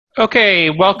Okay,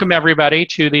 welcome everybody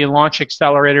to the Launch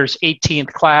Accelerator's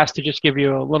 18th class. To just give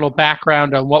you a little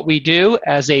background on what we do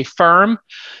as a firm,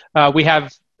 we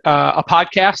have a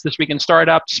podcast, This Week in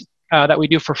Startups, that we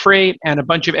do for free, and a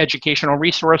bunch of educational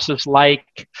resources like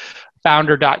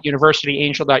Founder.University,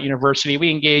 Angel.University.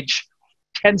 We engage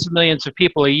tens of millions of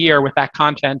people a year with that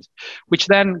content, which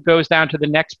then goes down to the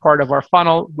next part of our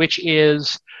funnel, which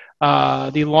is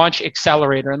the Launch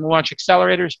Accelerator. And the Launch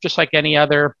Accelerator is just like any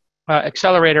other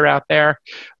accelerator out there.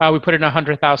 We put in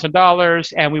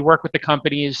 $100,000 and we work with the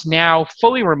companies now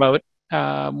fully remote,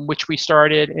 which we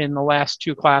started in the last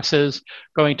two classes,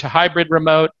 going to hybrid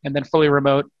remote and then fully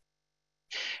remote.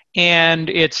 And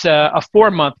it's a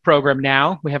 4-month program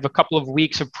now. We have a couple of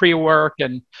weeks of pre-work,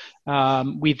 and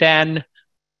we then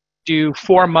do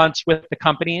 4 months with the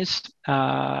companies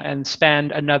and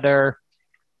spend another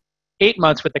 8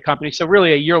 months with the company. So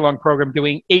really a year-long program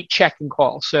doing 8 check-in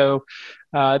calls. So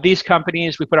these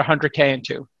companies, we put $100K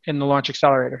into in the Launch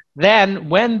Accelerator. Then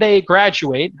when they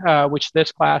graduate, which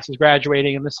this class is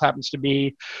graduating, and this happens to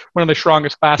be one of the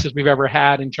strongest classes we've ever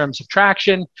had in terms of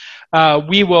traction,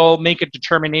 we will make a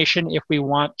determination if we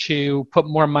want to put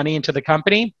more money into the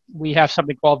company. We have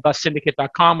something called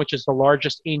thesyndicate.com, which is the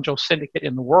largest angel syndicate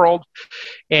in the world.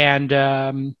 And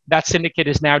that syndicate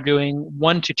is now doing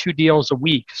 1 to 2 deals a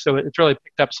week. So it's really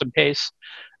picked up some pace.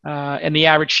 And the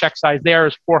average check size there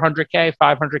is $400K,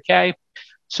 $500K.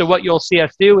 So what you'll see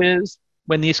us do is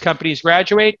when these companies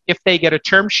graduate, if they get a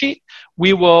term sheet,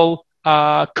 we will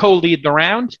co-lead the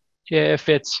round if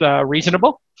it's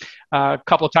reasonable. A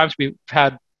couple of times we've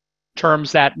had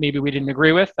terms that maybe we didn't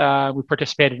agree with. We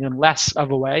participated in less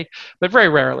of a way, but very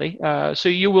rarely. So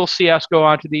you will see us go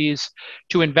on to these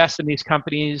to invest in these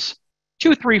companies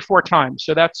 2, 3, 4 times.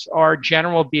 So that's our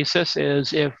general thesis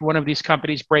is if one of these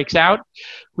companies breaks out,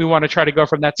 we want to try to go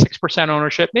from that 6%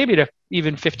 ownership, maybe to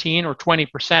even 15 or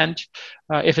 20%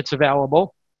 if it's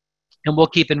available. And we'll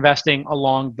keep investing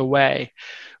along the way.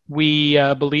 We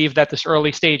believe that this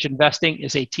early stage investing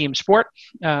is a team sport.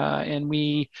 And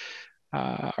we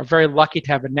are very lucky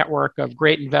to have a network of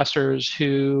great investors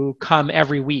who come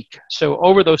every week. So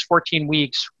over those 14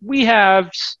 weeks, we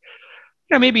have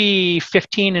maybe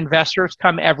 15 investors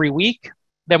come every week.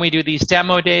 Then we do these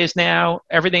demo days now.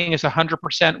 Everything is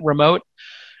 100% remote.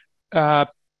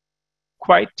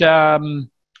 Quite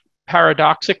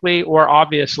paradoxically or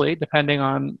obviously, depending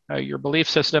on your belief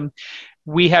system,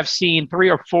 we have seen 3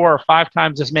 or 4 or 5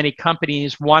 times as many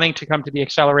companies wanting to come to the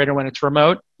accelerator when it's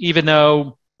remote, even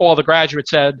though all the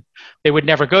graduates said they would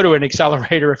never go to an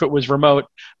accelerator if it was remote.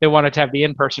 They wanted to have the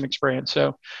in-person experience.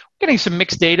 So getting some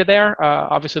mixed data there.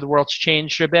 Obviously, the world's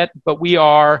changed a bit, but we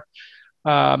are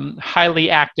highly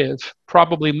active.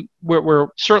 Probably, we're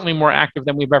certainly more active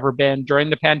than we've ever been during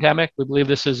the pandemic. We believe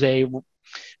this is a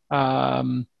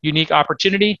unique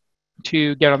opportunity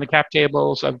to get on the cap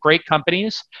tables of great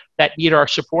companies that need our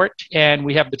support, and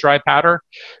we have the dry powder.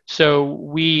 So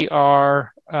we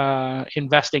are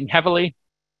investing heavily.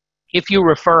 If you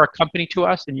refer a company to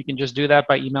us, and you can just do that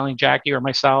by emailing Jackie or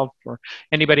myself or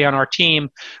anybody on our team,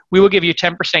 we will give you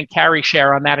 10% carry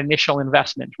share on that initial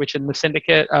investment, which in the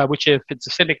syndicate, which if it's a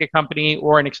syndicate company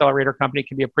or an accelerator company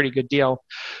can be a pretty good deal.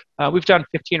 We've done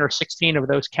 15 or 16 of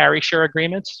those carry share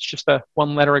agreements. It's just a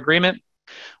 1-letter agreement.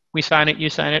 We sign it, you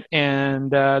sign it,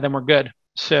 and then we're good.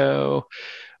 So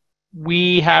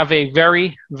we have a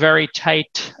very, very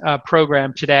tight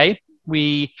program today.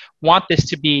 We want this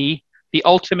to be the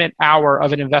ultimate hour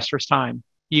of an investor's time.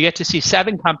 You get to see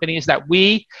 7 companies that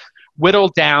we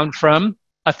whittled down from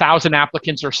 1,000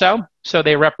 applicants or so. So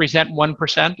they represent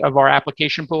 1% of our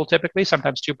application pool typically,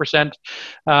 sometimes 2%,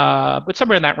 but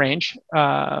somewhere in that range.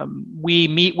 We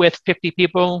meet with 50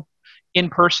 people in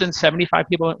person, 75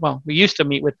 people. Well, we used to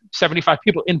meet with 75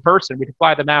 people in person. We'd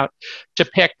fly them out to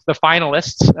pick the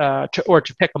finalists or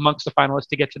to pick amongst the finalists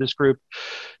to get to this group.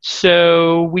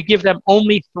 So we give them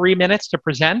only 3 minutes to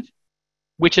present,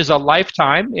 which is a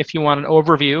lifetime if you want an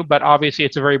overview, but obviously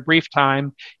it's a very brief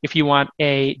time if you want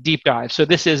a deep dive. So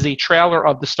this is the trailer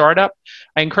of the startup.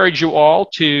 I encourage you all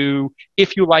to,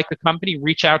 if you like the company,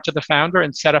 reach out to the founder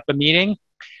and set up a meeting.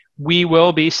 We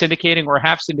will be syndicating or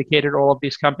have syndicated all of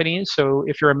these companies. So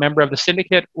if you're a member of the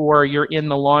syndicate or you're in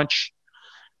the launch,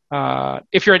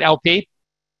 if you're an LP,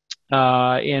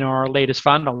 in our latest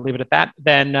fund, I'll leave it at that,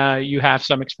 then you have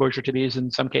some exposure to these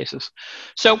in some cases.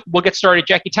 So we'll get started.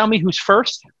 Jackie, tell me who's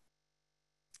first.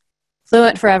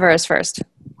 Fluent Forever is first.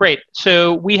 Great.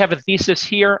 So we have a thesis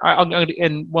here.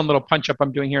 And one little punch up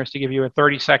I'm doing here is to give you a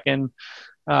 30-second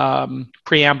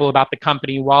preamble about the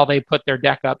company while they put their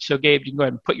deck up. So Gabe, you can go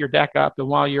ahead and put your deck up. And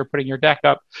while you're putting your deck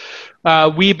up,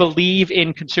 we believe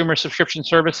in consumer subscription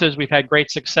services. We've had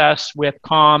great success with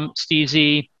Calm,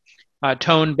 Steezy,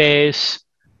 Tonebase,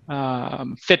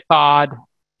 Fitbod,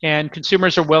 and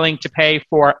consumers are willing to pay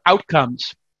for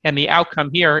outcomes. And the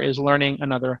outcome here is learning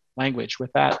another language.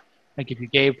 With that, I give you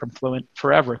Gabe from Fluent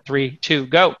Forever. 3, 2,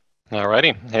 go.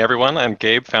 Alrighty. Hey everyone, I'm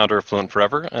Gabe, founder of Fluent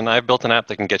Forever, and I've built an app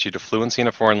that can get you to fluency in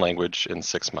a foreign language in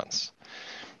 6 months.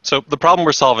 So the problem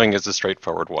we're solving is a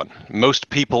straightforward one. Most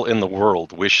people in the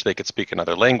world wish they could speak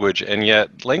another language, and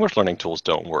yet language learning tools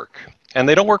don't work. And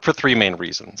they don't work for 3 main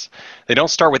reasons. They don't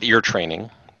start with ear training,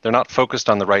 they're not focused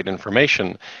on the right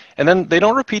information, and then they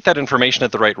don't repeat that information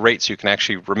at the right rate so you can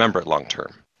actually remember it long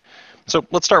term. So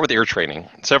let's start with ear training.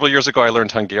 Several years ago, I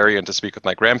learned Hungarian to speak with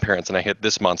my grandparents, and I hit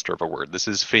this monster of a word. This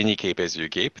is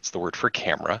fényképezőgép. It's the word for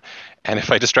camera. And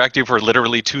if I distract you for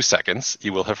literally 2 seconds,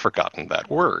 you will have forgotten that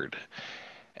word.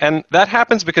 And that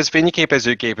happens because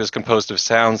fényképezőgép is composed of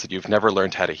sounds that you've never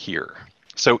learned how to hear.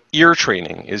 So ear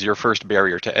training is your first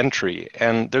barrier to entry,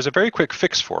 and there's a very quick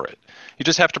fix for it. You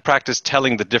just have to practice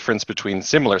telling the difference between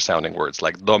similar sounding words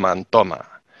like doma and toma.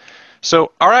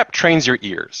 So our app trains your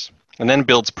ears, and then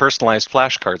builds personalized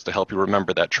flashcards to help you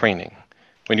remember that training.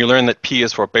 When you learn that P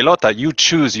is for pelota, you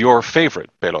choose your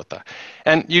favorite pelota.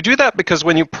 And you do that because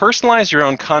when you personalize your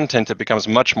own content, it becomes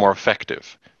much more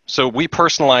effective. So we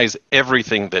personalize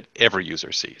everything that every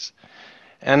user sees.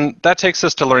 And that takes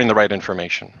us to learning the right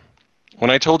information.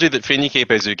 When I told you that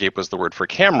fényképezőgép was the word for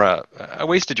camera, I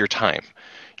wasted your time.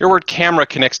 Your word camera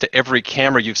connects to every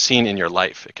camera you've seen in your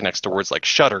life. It connects to words like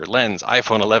shutter, lens,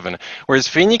 iPhone 11, whereas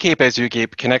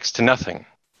fényképezőgép connects to nothing,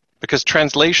 because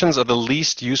translations are the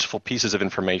least useful pieces of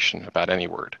information about any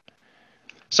word.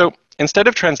 So instead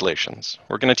of translations,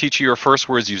 we're going to teach you your first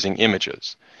words using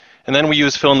images. And then we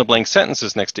use fill-in-the-blank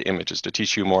sentences next to images to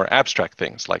teach you more abstract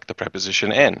things, like the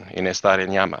preposition en estar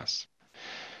en llamas.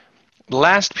 The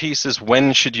last piece is,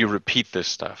 when should you repeat this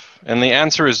stuff? And the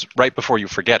answer is right before you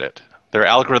forget it. There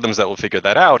are algorithms that will figure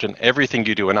that out, and everything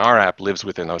you do in our app lives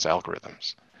within those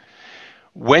algorithms.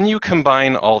 When you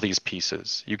combine all these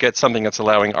pieces, you get something that's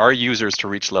allowing our users to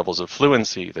reach levels of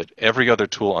fluency that every other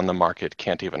tool on the market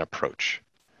can't even approach.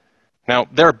 Now,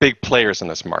 there are big players in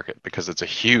this market because it's a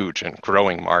huge and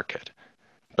growing market.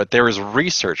 But there is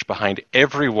research behind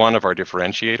every one of our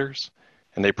differentiators,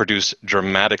 and they produce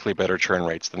dramatically better churn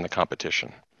rates than the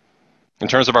competition. In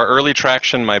terms of our early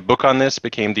traction, my book on this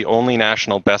became the only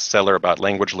national bestseller about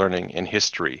language learning in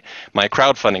history. My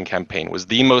crowdfunding campaign was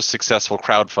the most successful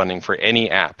crowdfunding for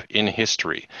any app in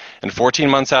history. And 14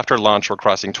 months after launch, we're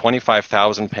crossing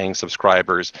 25,000 paying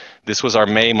subscribers. This was our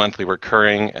May monthly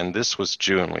recurring, and this was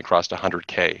June. We crossed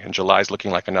 100K, and July is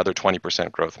looking like another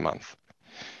 20% growth month.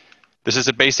 This is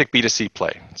a basic B2C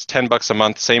play. It's $10 a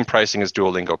month, same pricing as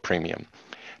Duolingo Premium.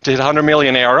 To hit 100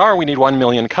 million ARR, we need 1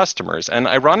 million customers. And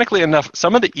ironically enough,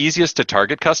 some of the easiest to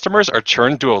target customers are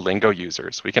churned Duolingo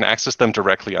users. We can access them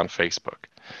directly on Facebook.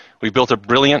 We've built a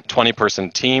brilliant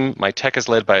 20-person team. My tech is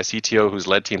led by a CTO who's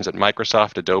led teams at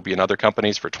Microsoft, Adobe, and other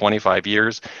companies for 25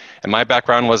 years. And my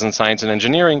background was in science and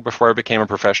engineering before I became a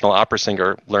professional opera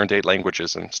singer, learned 8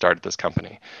 languages, and started this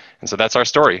company. And so that's our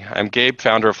story. I'm Gabe,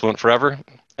 founder of Fluent Forever,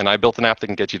 and I built an app that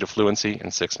can get you to fluency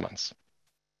in 6 months.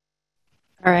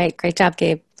 All right. Great job,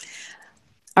 Gabe.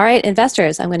 All right,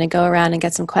 investors, I'm going to go around and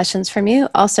get some questions from you.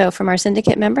 Also, from our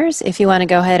syndicate members, if you want to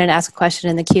go ahead and ask a question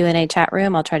in the Q&A chat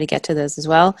room, I'll try to get to those as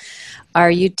well.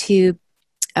 Our YouTube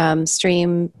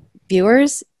stream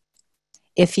viewers,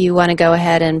 if you want to go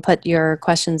ahead and put your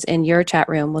questions in your chat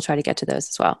room, we'll try to get to those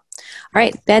as well. All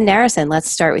right, Ben Narrison,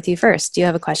 let's start with you first. Do you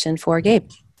have a question for Gabe?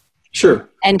 Sure.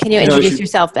 And can you introduce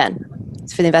yourself, Ben?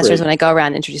 It's for the investors. Great. When I go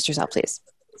around, introduce yourself, please.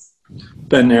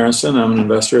 Ben Narrison. I'm an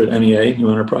investor at NEA, New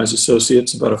Enterprise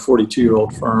Associates, about a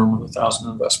 42-year-old firm with 1,000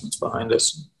 investments behind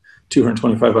us,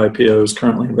 225 IPOs,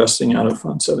 currently investing out of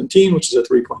Fund 17, which is a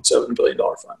 $3.7 billion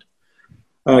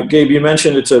fund. Gabe, you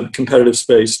mentioned it's a competitive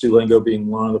space, Duolingo being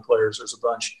one of the players. There's a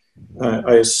bunch.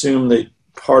 I assume that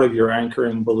part of your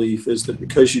anchoring belief is that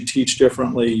because you teach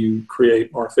differently, you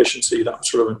create more efficiency. That was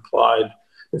sort of implied,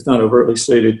 if not overtly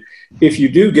stated. If you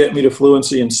do get me to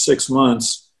fluency in 6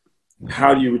 months,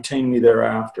 how do you retain me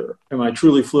thereafter? Am I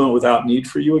truly fluent without need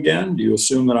for you again? Do you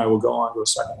assume that I will go on to a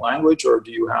second language, or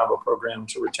do you have a program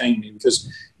to retain me? Because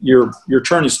your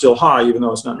churn is still high, even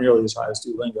though it's not nearly as high as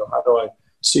Duolingo. How do I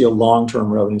see a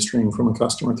long-term revenue stream from a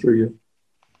customer through you?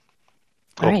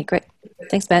 All right, great.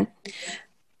 Thanks, Ben.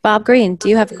 Bob Green, do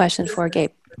you have a question for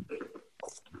Gabe?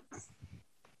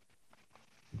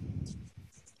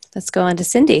 Let's go on to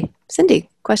Cindy. Cindy,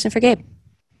 question for Gabe.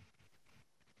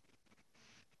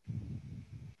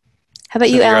 How about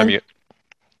you, Ellen?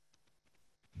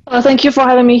 Thank you for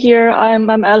having me here. I'm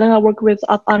Ellen. I work with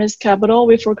Honest Capital.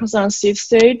 We focus on seed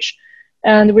stage,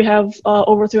 and we have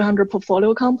over 300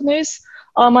 portfolio companies.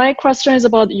 My question is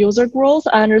about user growth.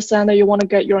 I understand that you want to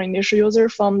get your initial user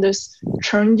from this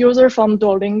churned user from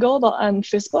Duolingo and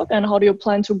Facebook, and how do you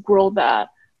plan to grow that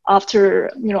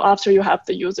after you have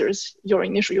the users, your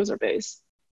initial user base?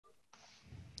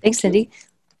 Thanks, Cindy.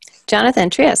 Jonathan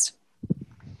Trieste.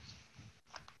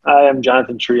 I am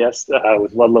Jonathan Trieste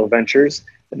with Ludlow Ventures,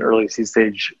 an early seed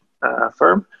stage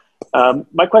firm.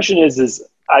 My question is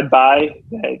I buy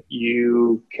that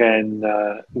you can,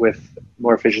 with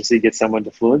more efficiency, get someone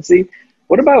to fluency.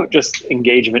 What about just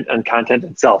engagement and content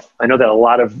itself? I know that a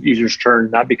lot of users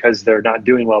churn not because they're not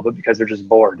doing well, but because they're just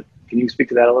bored. Can you speak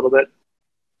to that a little bit?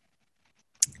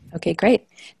 Okay, great.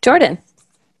 Jordan.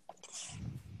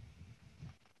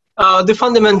 The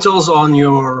fundamentals on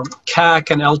your CAC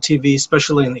and LTV,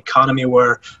 especially in the economy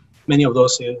where many of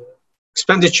those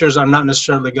expenditures are not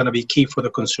necessarily going to be key for the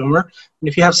consumer. And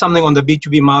if you have something on the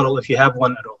B2B model, if you have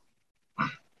one at all.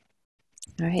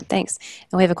 All right, thanks.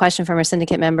 And we have a question from our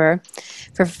syndicate member.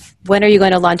 For when are you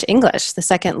going to launch English, the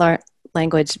second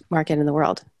language market in the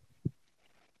world?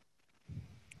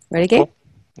 Ready, Gabe?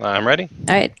 Cool. I'm ready.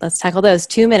 All right, let's tackle those.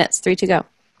 2 minutes, 3 to go.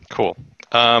 Cool.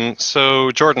 So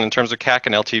Jordan, in terms of CAC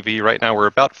and LTV, right now we're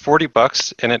about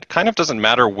 $40, and it kind of doesn't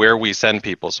matter where we send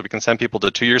people. So we can send people to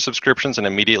 2-year subscriptions and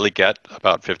immediately get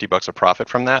about $50 of profit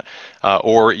from that,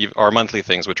 or our monthly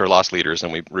things, which are loss leaders,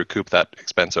 and we recoup that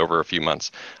expense over a few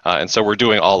months. And so we're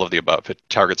doing all of the above. It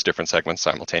targets different segments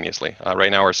simultaneously.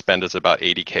 Right now our spend is about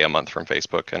 $80K a month from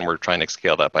Facebook, and we're trying to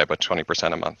scale that by about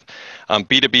 20% a month.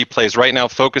 B2B plays right now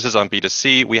focuses on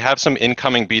B2C. We have some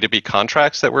incoming B2B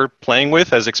contracts that we're playing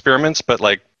with as experiments, but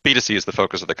like B2C is the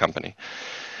focus of the company.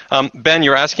 Ben,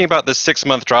 you're asking about the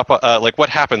 6-month drop, like what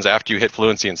happens after you hit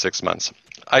fluency in 6 months.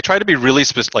 I try to be really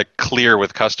clear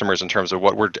with customers in terms of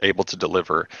what we're able to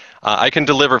deliver. I can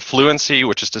deliver fluency,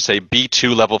 which is to say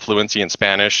B2 level fluency in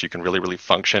Spanish. You can really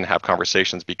function, have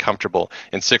conversations, be comfortable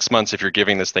in 6 months if you're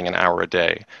giving this thing an hour a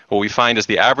day. What we find is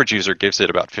the average user gives it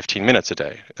about 15 minutes a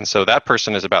day. And so that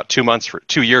person is about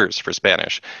 2 years for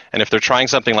Spanish. And if they're trying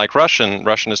something like Russian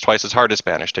is twice as hard as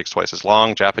Spanish, takes twice as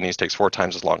long. Japanese takes 4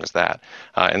 times as long as that.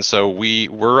 And so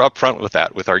we're upfront with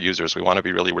that with our users. We want to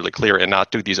be really clear and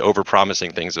not do these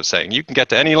over-promising things of saying you can get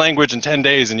to any language in 10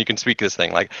 days and you can speak this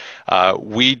thing.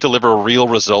 We deliver a real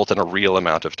result in a real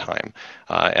amount of time,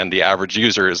 and the average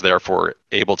user is therefore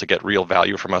able to get real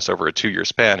value from us over a 2-year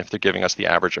span if they're giving us the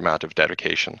average amount of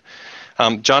dedication.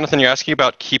 Jonathan, you're asking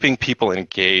about keeping people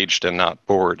engaged and not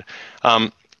bored.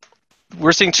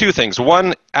 We're seeing 2 things.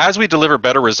 One, as we deliver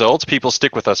better results, people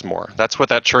stick with us more. That's what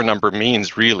that churn number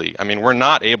means, really. I mean, we're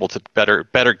not able to better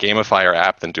gamify our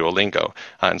app than Duolingo.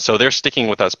 And so they're sticking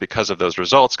with us because of those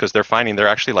results, because they're finding they're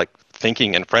actually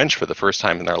thinking in French for the first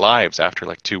time in their lives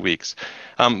after 2 weeks.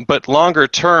 But longer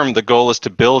term, the goal is to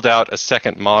build out a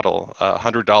second model, a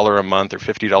 $100 a month or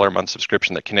 $50 a month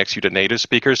subscription that connects you to native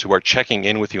speakers who are checking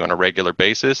in with you on a regular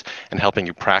basis and helping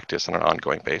you practice on an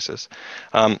ongoing basis.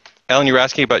 Ellen, you were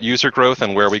asking about user growth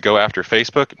and where we go after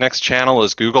Facebook. Next channel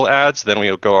is Google Ads. Then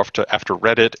we'll go after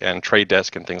Reddit and Trade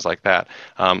Desk and things like that.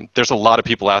 There's a lot of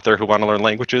people out there who want to learn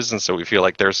languages, and so we feel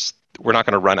like we're not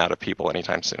going to run out of people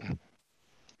anytime soon.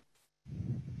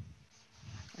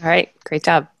 All right, great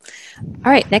job.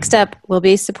 All right, next up will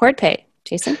be SupportPay.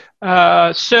 Jason?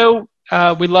 So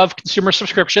we love consumer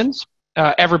subscriptions.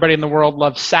 Everybody in the world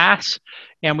loves SaaS.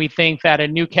 And we think that a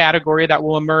new category that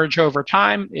will emerge over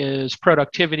time is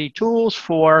productivity tools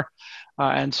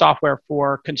and software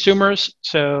for consumers.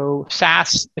 So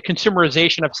SaaS, the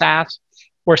consumerization of SaaS,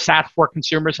 or SaaS for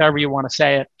consumers, however you want to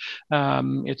say it.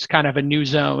 It's kind of a new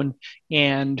zone.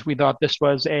 And we thought this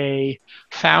was a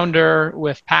founder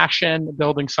with passion,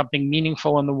 building something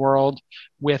meaningful in the world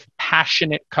with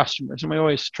passionate customers. And we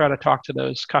always try to talk to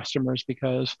those customers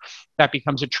because that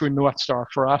becomes a true North Star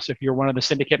for us. If you're one of the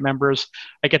syndicate members,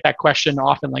 I get that question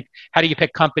often, how do you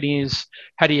pick companies?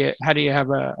 How do you have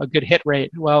a good hit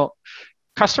rate? Well,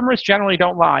 customers generally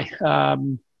don't lie.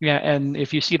 And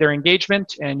if you see their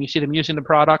engagement and you see them using the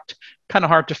product, kind of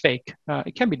hard to fake.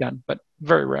 It can be done, but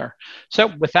very rare. So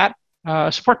with that,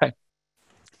 SupportPay.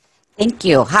 Thank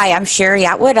you. Hi, I'm Sheri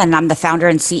Atwood, and I'm the founder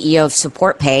and CEO of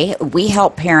SupportPay. We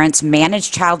help parents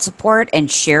manage child support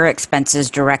and share expenses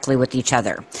directly with each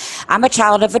other. I'm a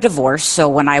child of a divorce, so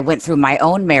when I went through my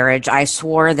own marriage, I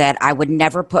swore that I would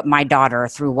never put my daughter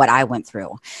through what I went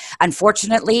through.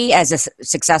 Unfortunately, as a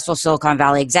successful Silicon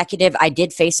Valley executive, I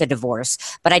did face a divorce,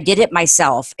 but I did it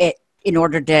myself. in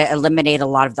order to eliminate a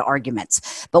lot of the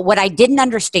arguments. But what I didn't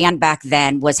understand back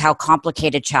then was how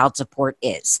complicated child support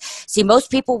is. See,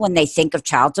 most people, when they think of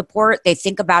child support, they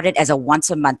think about it as a once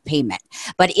a month payment.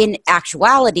 But in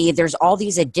actuality, there's all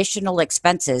these additional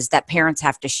expenses that parents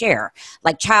have to share,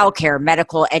 like childcare,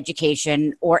 medical,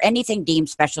 education, or anything deemed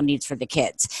special needs for the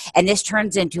kids. And this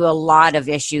turns into a lot of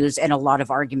issues and a lot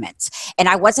of arguments. And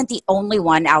I wasn't the only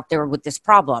one out there with this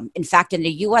problem. In fact, in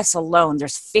the US alone,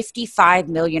 there's 55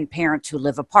 million parents who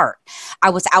live apart. I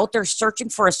was out there searching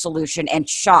for a solution and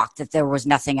shocked that there was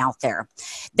nothing out there.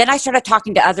 Then I started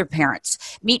talking to other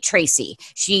parents. Meet Tracy.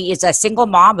 She is a single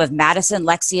mom of Madison,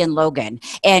 Lexi, and Logan,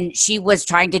 and she was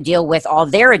trying to deal with all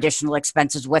their additional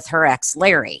expenses with her ex,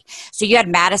 Larry. So you had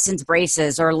Madison's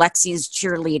braces or Lexi's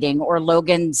cheerleading or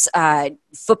Logan's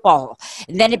football.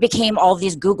 And then it became all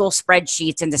these Google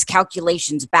spreadsheets and this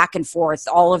calculations back and forth,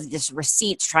 all of this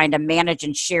receipts, trying to manage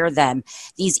and share them,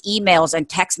 these emails and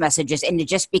text messages, and it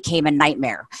just became a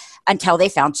nightmare until they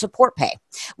found SupportPay.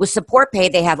 With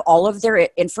SupportPay, they have all of their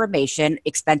information,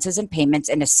 expenses, and payments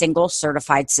in a single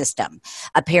certified system.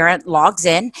 A parent logs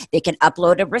in, they can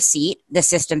upload a receipt, the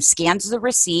system scans the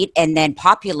receipt and then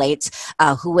populates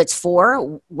who it's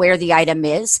for, where the item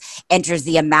is, enters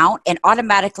the amount, and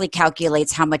automatically calculates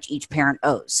how much each parent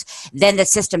owes. Then the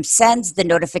system sends the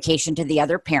notification to the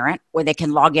other parent, where they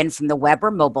can log in from the web or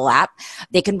mobile app.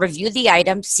 They can review the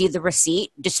item, see the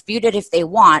receipt, dispute it if they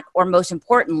want, or most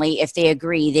importantly, if they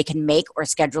agree, they can make or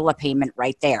schedule a payment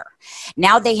right there.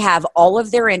 Now they have all of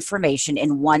their information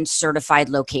in one certified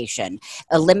location,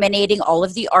 eliminating all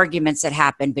of the arguments that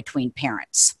happen between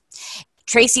parents.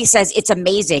 Tracy says, it's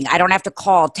amazing. I don't have to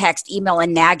call, text, email,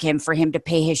 and nag him for him to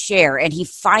pay his share. And he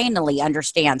finally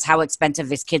understands how expensive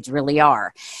his kids really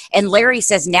are. And Larry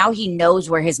says now he knows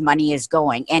where his money is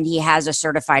going and he has a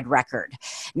certified record.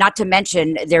 Not to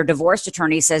mention their divorce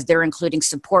attorney says they're including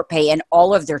SupportPay in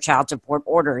all of their child support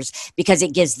orders because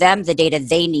it gives them the data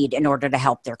they need in order to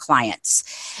help their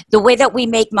clients. The way that we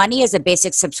make money is a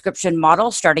basic subscription model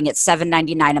starting at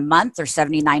 $7.99 a month or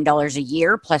 $79 a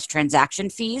year plus transaction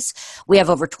fees. We have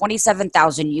over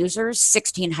 27,000 users,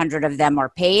 1,600 of them are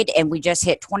paid, and we just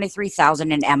hit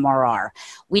 23,000 in MRR.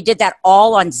 We did that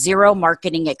all on zero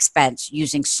marketing expense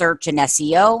using search and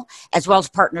SEO, as well as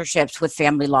partnerships with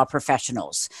family law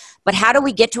professionals. But how do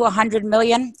we get to 100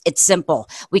 million? It's simple.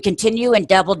 We continue and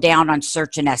double down on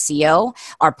search and SEO,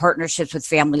 our partnerships with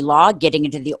family law, getting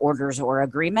into the orders or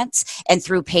agreements, and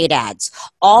through paid ads,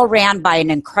 all ran by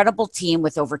an incredible team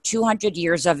with over 200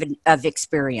 years of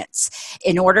experience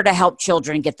in order to help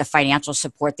children get the financial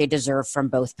support they deserve from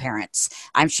both parents.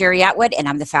 I'm Sheri Atwood, and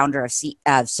I'm the founder of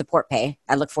SupportPay.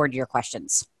 I look forward to your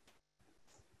questions.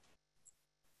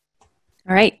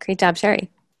 All right. Great job, Sheri.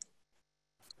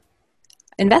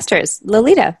 Investors,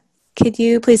 Lolita, could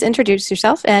you please introduce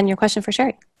yourself and your question for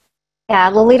Sheri? Yeah,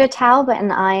 Lolita Taub,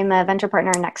 and I'm a venture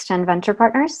partner in Next Gen Venture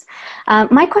Partners.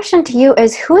 My question to you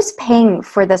is, who's paying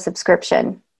for the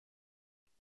subscription?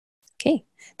 Okay,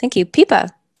 thank you. Pipa,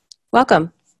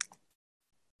 welcome.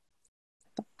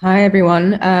 Hi,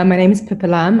 everyone. My name is Pippa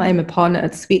Lam. I'm a partner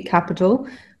at Sweet Capital,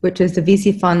 which is the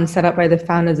VC fund set up by the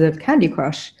founders of Candy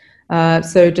Crush.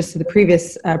 So just to the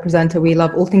previous presenter, we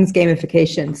love all things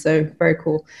gamification, so very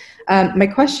cool. My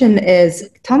question is,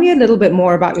 tell me a little bit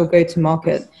more about your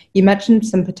go-to-market. You mentioned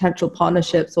some potential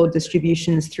partnerships or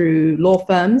distributions through law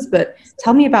firms, but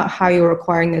tell me about how you're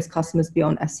acquiring those customers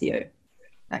beyond SEO.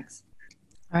 Thanks.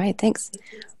 All right, thanks.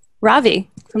 Ravi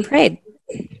from Parade.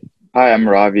 Hi, I'm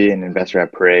Ravi, an investor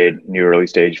at Parade, new early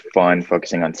stage fund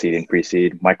focusing on seed and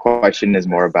pre-seed. My question is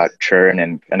more about churn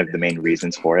and kind of the main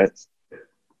reasons for it.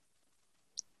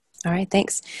 All right,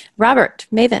 thanks. Robert,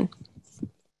 Maven.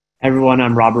 Hey everyone,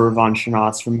 I'm Robert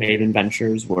Ravanchanas from Maven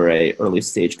Ventures. We're a early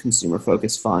stage consumer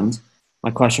focused fund.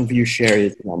 My question for you, Sheri,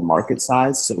 is on market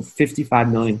size. So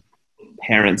 55 million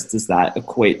parents, does that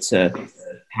equate to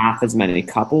half as many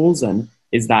couples? And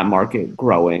is that market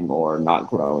growing or not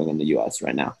growing in the US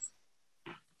right now?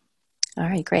 All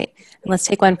right, great. Let's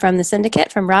take one from the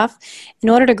syndicate, from Ralph. In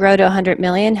order to grow to 100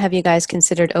 million, have you guys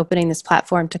considered opening this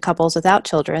platform to couples without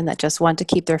children that just want to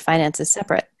keep their finances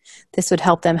separate? This would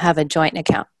help them have a joint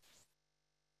account.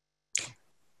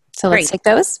 So Great. Let's take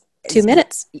those. 2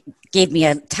 minutes. Gave me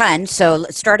a ton. So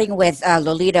starting with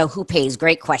Lolita, who pays?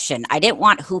 Great question. I didn't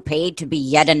want who paid to be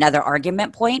yet another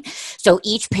argument point. So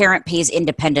each parent pays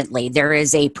independently. There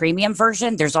is a premium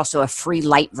version. There's also a free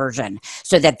light version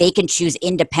so that they can choose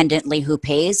independently who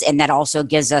pays. And that also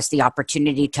gives us the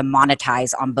opportunity to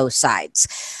monetize on both sides.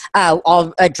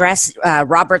 I'll address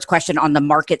Robert's question on the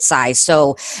market size.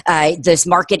 So this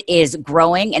market is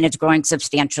growing and it's growing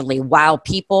substantially while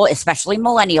people, especially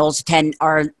millennials,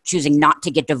 are choosing not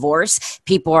to get divorced divorce,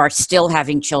 people are still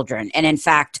having children. And in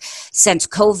fact, since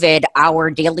COVID, our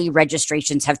daily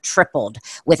registrations have tripled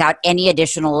without any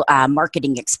additional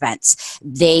marketing expense.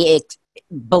 They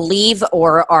believe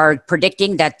or are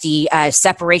predicting that the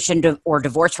separation or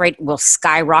divorce rate will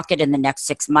skyrocket in the next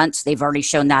 6 months. They've already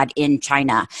shown that in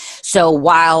China. So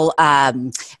while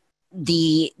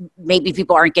maybe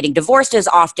people aren't getting divorced as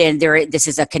often, this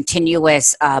is a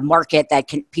continuous market that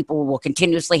people will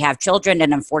continuously have children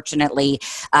and unfortunately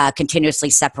continuously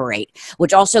separate,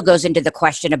 which also goes into the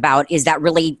question about, is that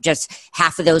really just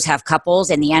half of those have couples?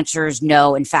 And the answer is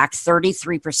no. In fact,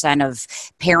 33% of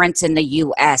parents in the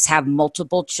US have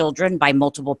multiple children by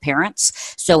multiple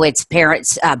parents. So it's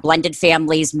parents, blended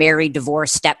families, married,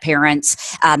 divorced, step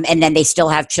parents, and then they still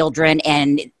have children,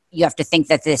 and you have to think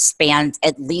that this spans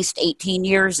at least 18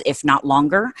 years, if not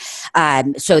longer.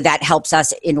 So that helps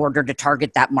us in order to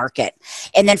target that market.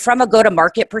 And then from a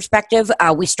go-to-market perspective,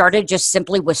 we started just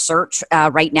simply with search.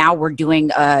 Right now, we're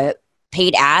doing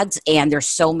paid ads, and there's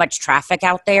so much traffic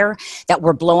out there that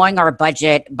we're blowing our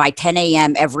budget by 10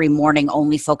 a.m. every morning,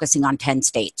 only focusing on 10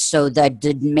 states. So the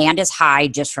demand is high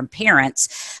just from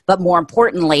parents, but more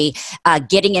importantly,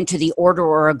 getting into the order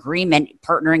or agreement,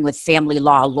 partnering with family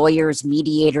law, lawyers,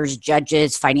 mediators,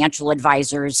 judges, financial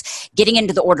advisors, getting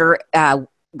into the order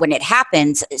when it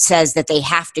happens, it says that they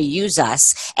have to use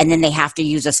us, and then they have to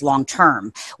use us long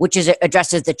term, which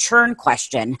addresses the churn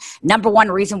question. Number one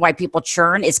reason why people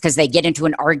churn is because they get into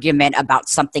an argument about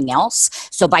something else.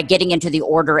 So by getting into the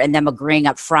order and them agreeing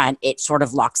up front, it sort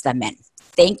of locks them in.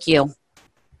 Thank you.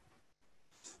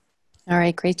 All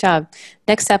right, great job.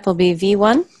 Next up will be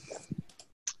V.One.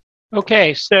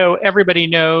 Okay, so everybody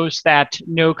knows that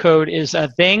no code is a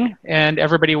thing, and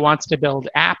everybody wants to build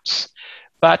apps.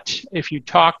 But if you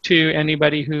talk to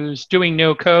anybody who's doing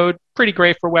no code, pretty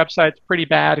great for websites, pretty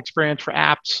bad experience for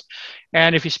apps.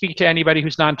 And if you speak to anybody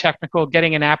who's non-technical,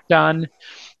 getting an app done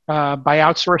by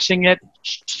outsourcing it,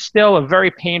 still a very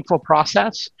painful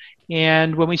process.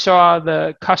 And when we saw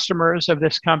the customers of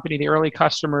this company, the early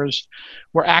customers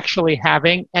were actually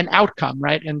having an outcome,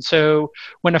 right? And so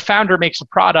when a founder makes a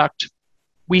product,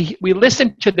 we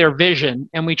listen to their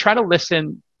vision, and we try to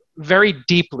listen very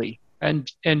deeply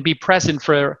and be present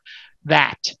for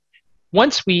that.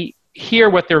 Once we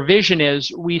hear what their vision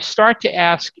is, we start to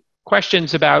ask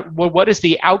questions about, well, what is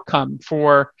the outcome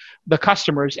for the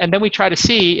customers? And then we try to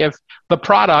see if the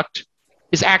product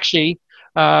is actually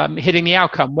hitting the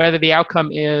outcome, whether the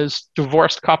outcome is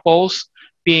divorced couples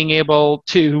being able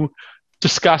to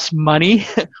discuss money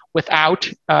without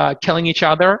killing each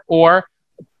other, or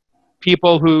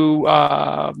people who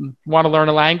want to learn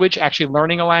a language, actually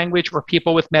learning a language, or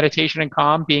people with meditation and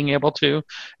calm being able to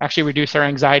actually reduce their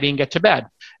anxiety and get to bed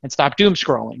and stop doom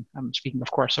scrolling. I'm speaking,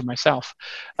 of course, of myself.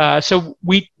 So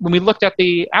when we looked at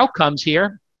the outcomes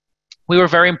here, we were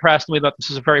very impressed, and we thought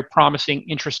this is a very promising,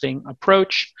 interesting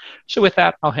approach. So with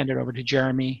that, I'll hand it over to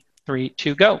Jeremy. 3,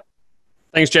 2, go.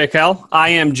 Thanks, JKL. I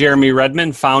am Jeremy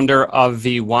Redman, founder of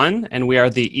V.One, and we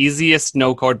are the easiest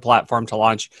no-code platform to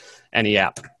launch any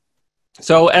app.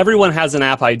 So everyone has an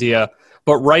app idea,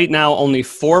 but right now only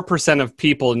 4% of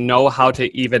people know how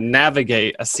to even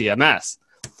navigate a CMS.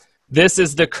 This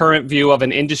is the current view of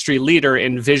an industry leader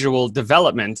in visual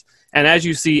development. And as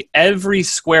you see, every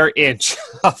square inch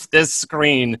of this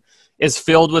screen is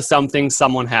filled with something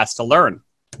someone has to learn.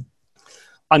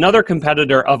 Another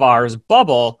competitor of ours,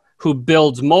 Bubble, who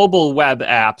builds mobile web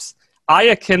apps, I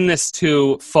akin this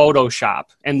to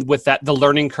Photoshop, and with that, the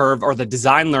learning curve or the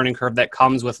design learning curve that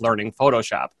comes with learning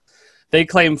Photoshop. They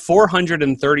claim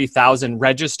 430,000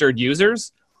 registered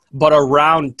users, but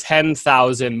around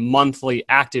 10,000 monthly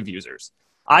active users.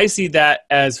 I see that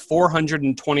as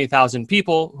 420,000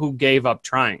 people who gave up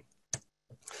trying.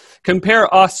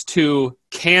 Compare us to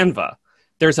Canva.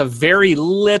 There's a very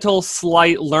little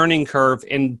slight learning curve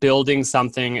in building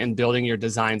something and building your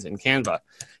designs in Canva.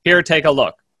 Here, take a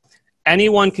look.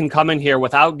 Anyone can come in here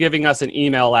without giving us an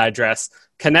email address,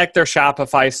 connect their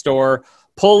Shopify store,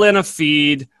 pull in a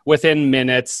feed within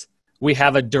minutes. We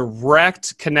have a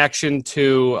direct connection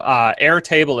to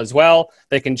Airtable as well.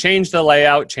 They can change the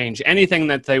layout, change anything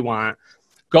that they want,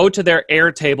 go to their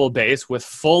Airtable base with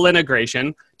full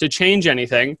integration to change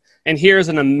anything. And here's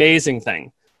an amazing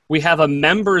thing. We have a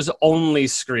members-only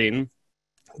screen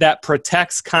that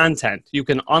protects content. You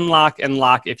can unlock and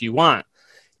lock if you want.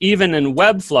 Even in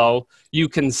Webflow, you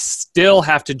can still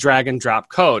have to drag and drop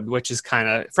code, which is kind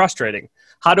of frustrating.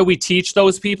 How do we teach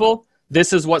those people?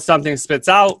 This is what something spits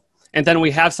out. And then we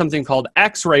have something called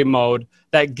X-ray mode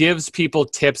that gives people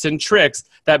tips and tricks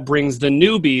that brings the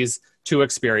newbies to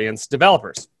experienced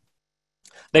developers.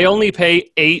 They only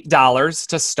pay $8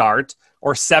 to start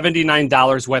or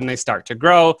 $79 when they start to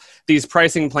grow. These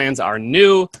pricing plans are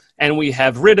new, and we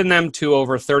have ridden them to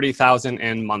over $30,000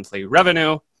 in monthly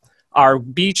revenue. Our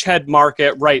beachhead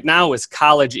market right now is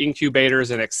college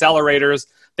incubators and accelerators.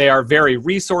 They are very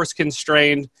resource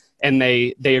constrained, and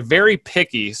they are very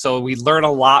picky, so we learn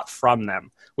a lot from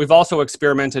them. We've also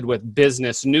experimented with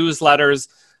business newsletters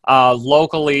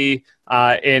locally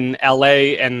in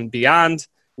LA and beyond.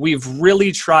 We've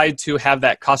really tried to have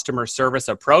that customer service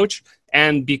approach,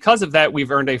 and because of that,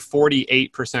 we've earned a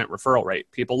 48% referral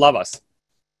rate. People love us.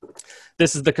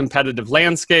 This is the competitive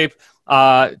landscape.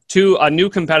 To a new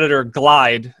competitor,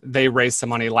 Glide, they raised some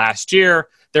money last year.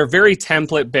 They're very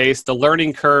template-based. The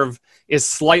learning curve is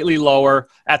slightly lower,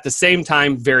 at the same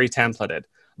time, very templated.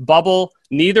 Bubble,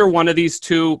 neither one of these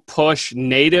two push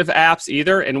native apps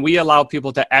either, and we allow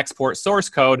people to export source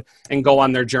code and go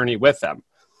on their journey with them.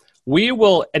 We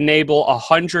will enable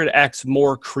 100x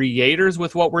more creators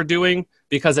with what we're doing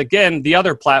because, again, the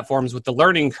other platforms with the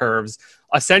learning curves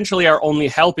essentially are only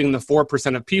helping the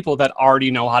 4% of people that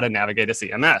already know how to navigate a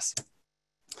CMS.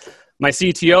 My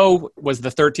CTO was the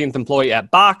 13th employee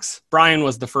at Box. Brian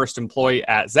was the first employee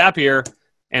at Zapier.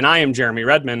 And I am Jeremy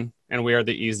Redman, and we are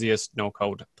the easiest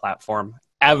no-code platform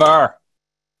ever.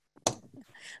 All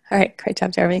right, great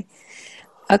job, Jeremy.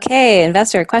 Okay,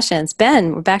 investor questions.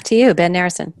 Ben, we're back to you. Ben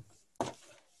Narrison.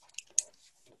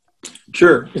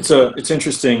 Sure. It's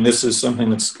interesting. This is something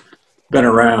that's been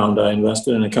around. I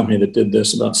invested in a company that did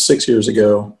this about 6 years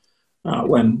ago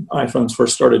when iPhones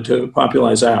first started to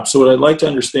popularize apps. So what I'd like to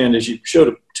understand is you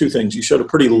showed two things. You showed a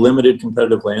pretty limited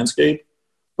competitive landscape,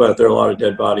 but there are a lot of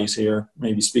dead bodies here.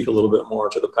 Maybe speak a little bit more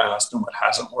to the past and what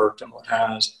hasn't worked and what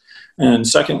has. And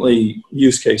secondly,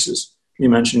 use cases. You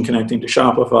mentioned connecting to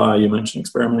Shopify. You mentioned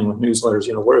experimenting with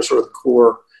newsletters. What are sort of the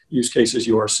core use cases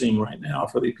you are seeing right now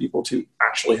for the people to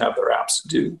actually have their apps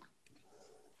do?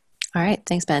 All right.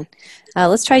 Thanks, Ben.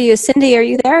 Let's try you. Cindy, are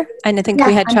you there? I think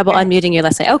we had trouble unmuting you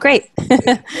last night. Oh, great.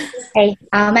 Hey,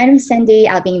 my name is Cindy.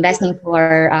 I've been investing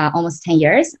for almost 10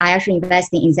 years. I actually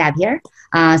invested in Zapier.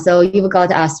 So you've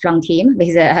got a strong team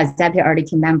because a Zapier early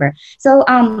team member. So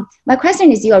my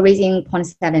question is, you are raising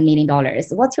 $0.7 million.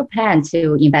 What's your plan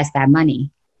to invest that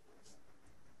money?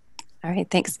 All right.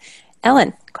 Thanks.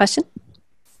 Ellen, question?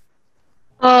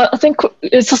 I think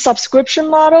it's a subscription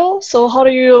model. So how do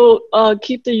you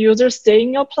keep the users staying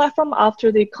in your platform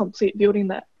after they complete building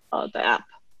the app?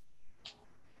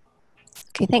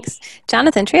 Okay, thanks.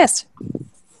 Jonathan Trieste.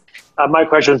 My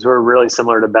questions were really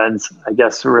similar to Ben's. I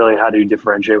guess really how do you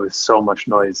differentiate with so much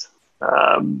noise?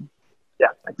 Yeah,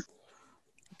 thanks.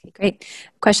 Okay, great.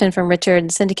 Question from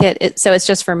Richard Syndicate. So it's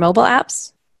just for mobile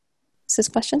apps? Is this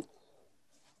question?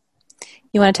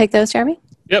 You want to take those, Jeremy?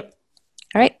 Yep.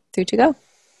 All right, 3, 2, go.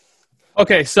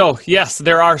 Okay, so yes,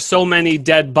 there are so many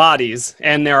dead bodies,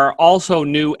 and there are also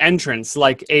new entrants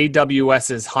like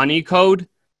AWS's Honeycode,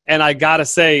 and I gotta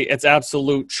say, it's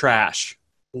absolute trash.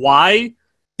 Why?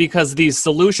 Because these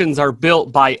solutions are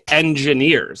built by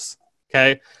engineers,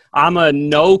 okay? I'm a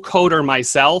no-coder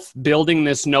myself, building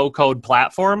this no-code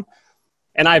platform,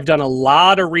 and I've done a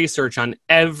lot of research on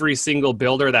every single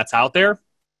builder that's out there,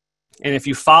 and if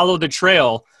you follow the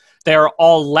trail, they're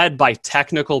all led by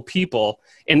technical people.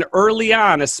 And early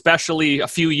on, especially a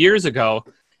few years ago,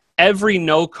 every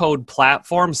no-code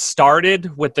platform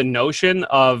started with the notion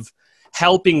of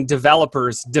helping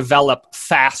developers develop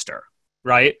faster,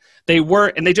 right? They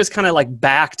just kind of like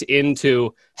backed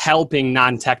into helping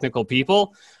non-technical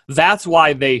people. That's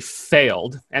why they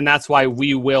failed, and that's why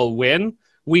we will win.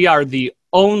 We are the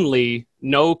only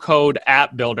no-code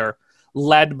app builder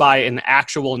led by an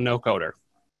actual no-coder.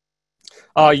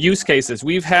 Use cases.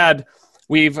 We've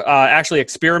actually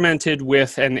experimented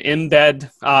with an embed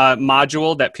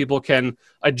module that people can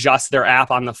adjust their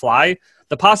app on the fly.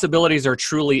 The possibilities are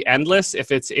truly endless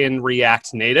if it's in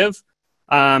React Native.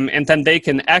 And then they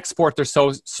can export their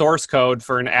source code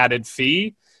for an added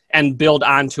fee and build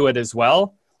onto it as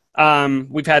well.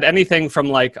 We've had anything from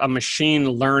like a machine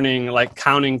learning, like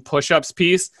counting push-ups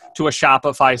piece to a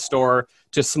Shopify store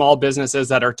to small businesses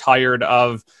that are tired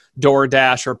of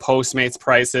DoorDash or Postmates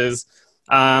prices.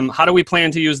 How do we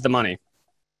plan to use the money?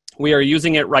 We are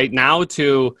using it right now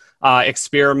to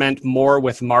experiment more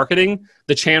with marketing.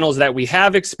 The channels that we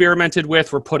have experimented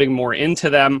with, we're putting more into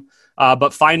them,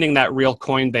 but finding that real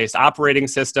coin-based operating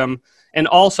system and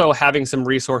also having some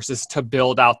resources to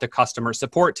build out the customer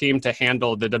support team to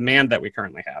handle the demand that we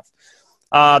currently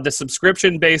have. The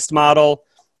subscription-based model,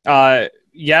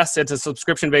 yes, it's a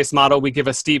subscription-based model. We give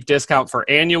a steep discount for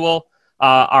annual.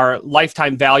 Our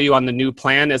lifetime value on the new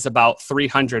plan is about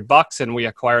 $300, and we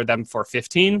acquire them for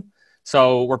 $15.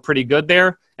 So we're pretty good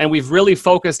there. And we've really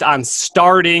focused on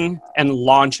starting and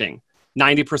launching.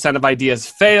 90% of ideas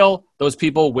fail. Those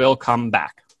people will come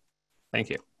back. Thank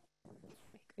you.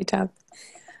 Great job.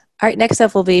 All right, next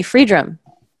up will be Freedrum.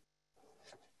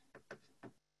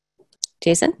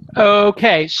 Jason?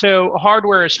 Okay, so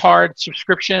hardware is hard.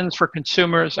 Subscriptions for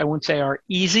consumers, I wouldn't say are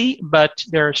easy, but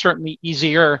they're certainly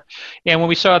easier. And when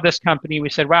we saw this company, we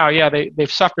said, wow, yeah,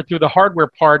 they've suffered through the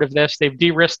hardware part of this. They've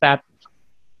de-risked that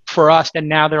for us, and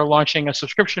now they're launching a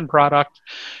subscription product.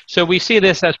 So we see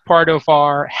this as part of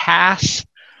our HaaS,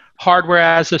 hardware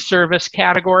as a service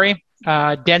category.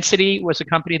 Density was a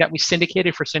company that we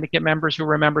syndicated for syndicate members who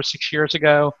remember 6 years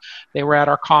ago. They were at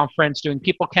our conference doing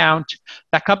people count.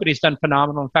 That company's done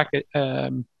phenomenal. In fact,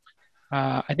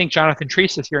 I think Jonathan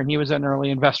Treese is here, and he was an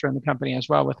early investor in the company as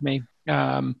well with me.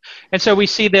 And so we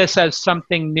see this as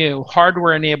something new.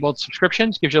 Hardware-enabled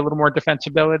subscriptions gives you a little more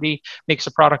defensibility, makes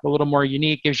the product a little more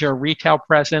unique, gives you a retail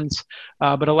presence,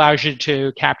 but allows you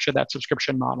to capture that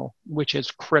subscription model, which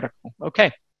is critical.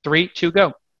 Okay, 3, 2,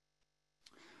 go.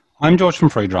 I'm George from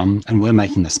Freedrum, and we're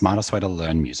making the smartest way to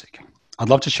learn music. I'd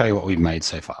love to show you what we've made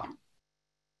so far.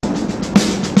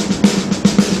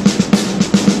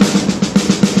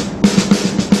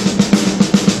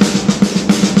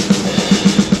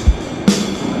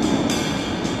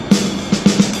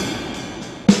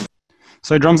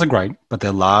 So drums are great, but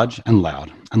they're large and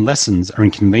loud, and lessons are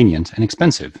inconvenient and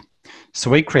expensive.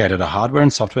 So we created a hardware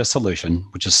and software solution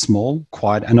which is small,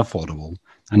 quiet, and affordable,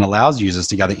 and allows users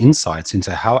to gather insights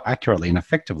into how accurately and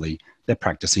effectively they're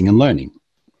practicing and learning.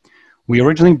 We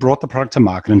originally brought the product to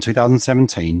market in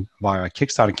 2017 via a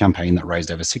Kickstarter campaign that raised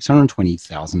over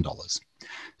 $620,000.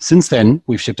 Since then,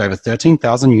 we've shipped over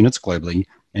 13,000 units globally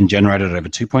and generated over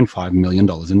 $2.5 million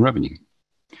in revenue.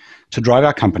 To drive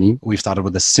our company, we've started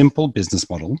with a simple business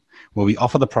model where we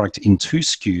offer the product in 2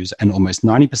 SKUs, and almost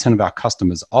 90% of our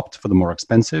customers opt for the more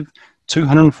expensive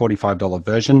 $245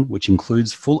 version, which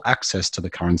includes full access to the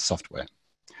current software.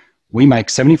 We make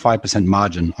 75%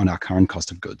 margin on our current cost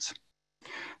of goods.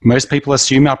 Most people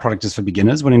assume our product is for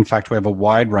beginners, when in fact we have a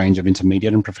wide range of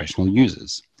intermediate and professional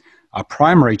users. Our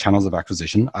primary channels of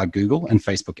acquisition are Google and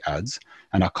Facebook ads,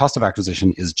 and our cost of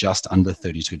acquisition is just under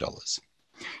 $32.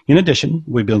 In addition,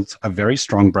 we built a very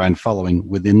strong brand following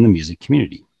within the music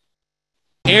community.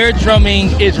 Air drumming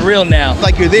is real now.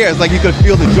 Like you're there, it's like you could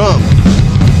feel the drum.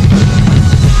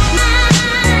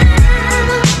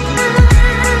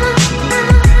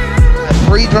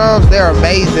 Free drums, they're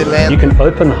amazing, man. You can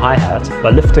open hi-hat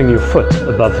by lifting your foot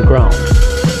above the ground.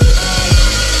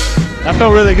 That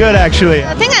felt really good, actually.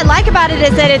 The thing I like about it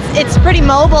is that it's pretty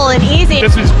mobile and easy.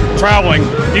 This is traveling.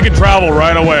 You can travel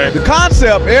right away. The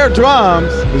concept, air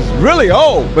drums, is really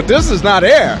old, but this is not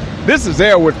air. This is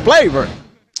air with flavor.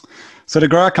 So to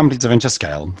grow our company to venture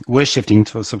scale, we're shifting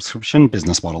to a subscription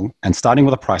business model and starting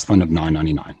with a price point of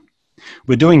 $9.99.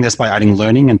 We're doing this by adding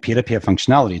learning and peer-to-peer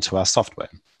functionality to our software.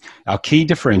 Our key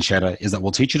differentiator is that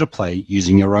we'll teach you to play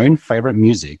using your own favorite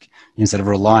music instead of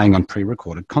relying on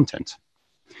pre-recorded content.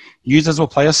 Users will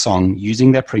play a song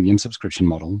using their premium subscription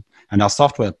model, and our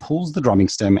software pulls the drumming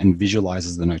stem and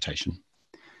visualizes the notation.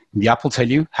 The app will tell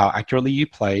you how accurately you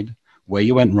played, where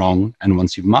you went wrong, and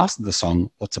once you've mastered the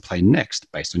song, what to play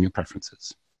next based on your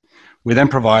preferences. We then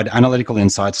provide analytical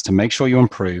insights to make sure you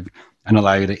improve and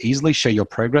allow you to easily share your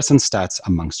progress and stats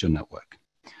amongst your network.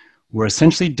 We're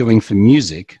essentially doing for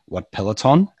music what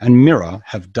Peloton and Mirror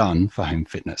have done for home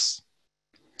fitness.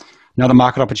 Now, the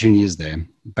market opportunity is there.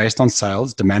 Based on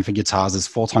sales, demand for guitars is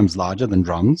 4 times larger than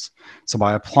drums. So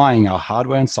by applying our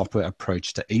hardware and software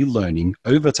approach to e-learning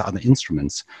over to other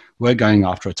instruments, we're going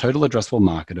after a total addressable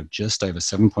market of just over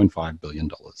 $7.5 billion.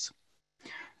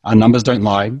 Our numbers don't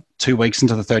lie. 2 weeks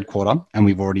into the third quarter, and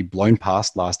we've already blown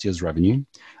past last year's revenue.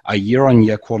 Our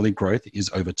year-on-year quarterly growth is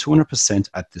over 200%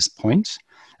 at this point.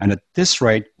 And at this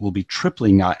rate, we'll be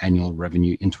tripling our annual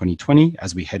revenue in 2020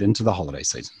 as we head into the holiday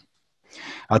season.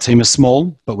 Our team is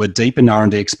small, but we're deep in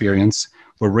R&D experience.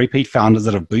 We're repeat founders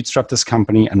that have bootstrapped this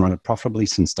company and run it profitably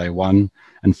since day one.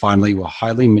 And finally, we're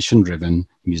highly mission-driven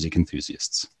music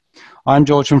enthusiasts. I'm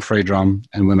George from Freedrum,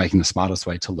 and we're making the smartest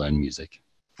way to learn music.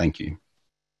 Thank you.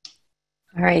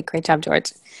 All right, great job,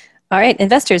 George. All right,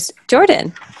 investors,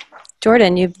 Jordan.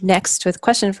 Jordan, you're next with a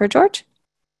question for George.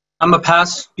 I'm a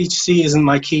pass. B2C isn't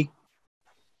my key.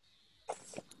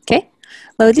 Okay.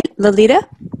 Lolita?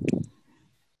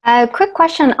 A quick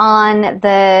question on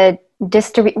the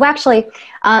distribution. Well, actually,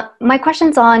 my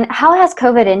question's on how has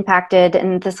COVID impacted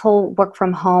and this whole work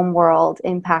from home world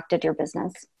impacted your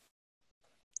business?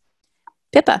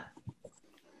 Pippa?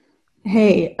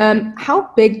 Hey,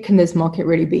 how big can this market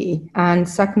really be? And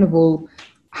second of all,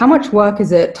 how much work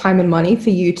is it, time and money, for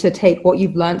you to take what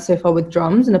you've learned so far with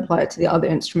drums and apply it to the other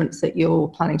instruments that you're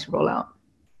planning to roll out?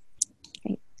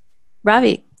 Great.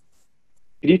 Ravi.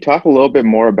 Could you talk a little bit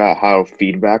more about how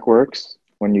feedback works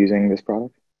when using this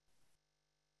product?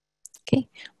 Okay.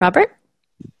 Robert?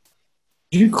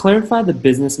 Could you clarify the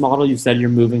business model? You said you're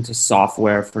moving to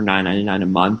software for $9.99 a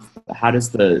month. How does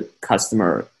the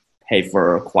customer pay for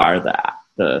or acquire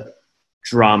the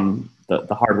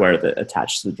hardware that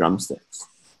attached to the drumsticks?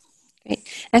 Great.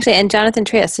 Actually, and Jonathan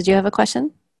Trias, did you have a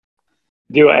question?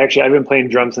 Actually, I've been playing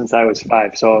drums since I was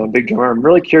 5, so I'm a big drummer. I'm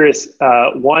really curious.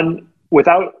 One,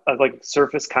 without like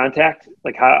surface contact,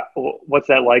 like what's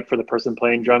that like for the person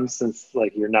playing drums, since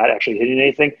like you're not actually hitting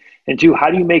anything? And two, how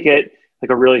do you make it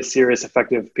like a really serious,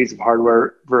 effective piece of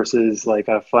hardware versus like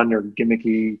a fun or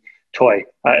gimmicky toy?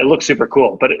 It looks super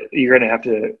cool, but you're going to have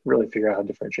to really figure out how to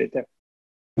differentiate there.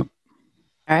 All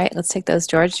right, let's take those.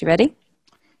 George, you ready?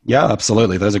 Yeah,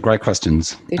 absolutely. Those are great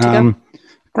questions. Go.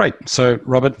 Great. So,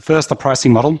 Robert, first, the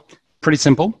pricing model. Pretty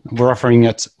simple. We're starting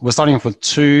off with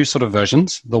 2 sort of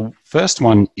versions. The first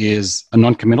one is a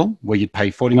non-committal, where you'd pay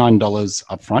 $49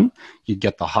 upfront. You'd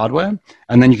get the hardware,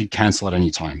 and then you could cancel at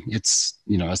any time. It's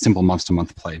a simple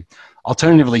month-to-month play.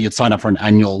 Alternatively, you'd sign up for an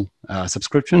annual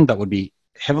subscription that would be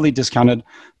heavily discounted.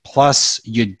 Plus,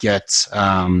 you'd get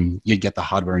the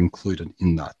hardware included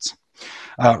in that.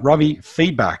 Ravi,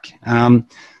 feedback.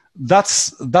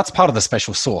 That's part of the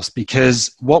special sauce,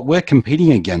 because what we're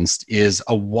competing against is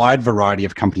a wide variety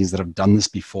of companies that have done this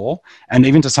before, and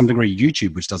even to some degree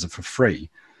YouTube, which does it for free.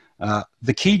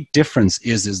 The key difference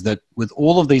is that with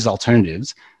all of these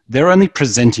alternatives, they're only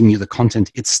presenting you the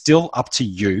content. It's still up to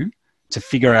you to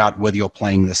figure out whether you're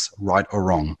playing this right or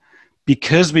wrong.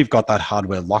 Because we've got that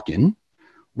hardware lock-in,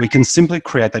 we can simply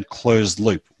create that closed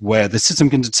loop where the system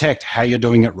can detect how you're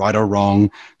doing it right or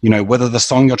wrong, whether the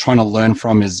song you're trying to learn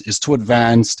from is too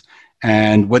advanced,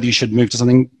 and whether you should move to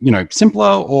something, simpler,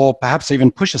 or perhaps even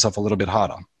push yourself a little bit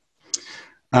harder.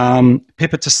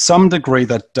 Pippa, to some degree,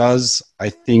 that does, I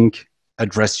think,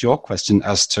 address your question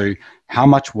as to how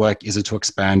much work is it to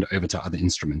expand over to other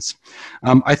instruments.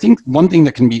 I think one thing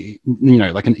that can be,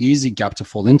 like an easy gap to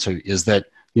fall into is that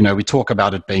we talk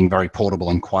about it being very portable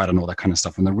and quiet and all that kind of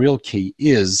stuff. And the real key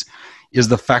is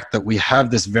the fact that we have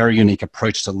this very unique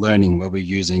approach to learning, where we're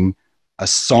using a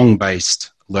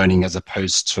song-based learning as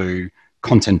opposed to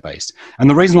content-based. And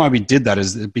the reason why we did that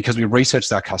is because we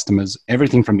researched our customers,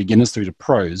 everything from beginners through to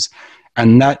pros,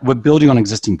 and that we're building on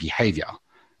existing behavior.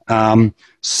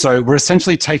 So we're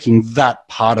essentially taking that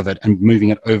part of it and moving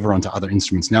it over onto other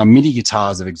instruments. Now, MIDI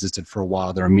guitars have existed for a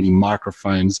while. There are MIDI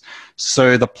microphones.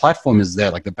 So the platform is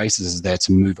there, like the basis is there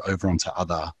to move over onto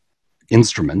other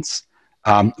instruments.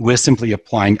 We're simply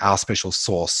applying our special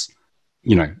sauce,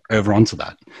 over onto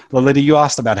that. Lolita, you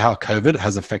asked about how COVID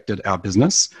has affected our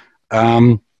business.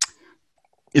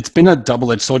 It's been a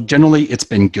double-edged sword. Generally, it's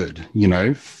been good,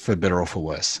 for better or for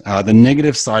worse. The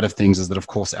negative side of things is that, of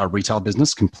course, our retail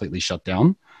business completely shut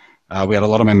down. We had a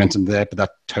lot of momentum there, but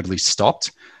that totally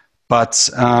stopped. But,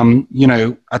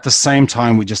 at the same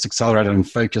time, we just accelerated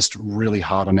and focused really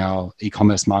hard on our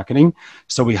e-commerce marketing.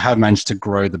 So we have managed to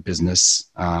grow the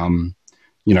business,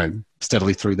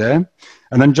 steadily through there.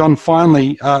 And then, John,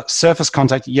 finally, surface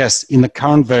contact. Yes, in the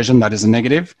current version, that is a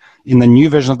negative. In the new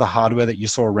version of the hardware that you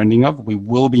saw a rendering of, we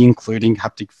will be including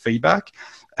haptic feedback.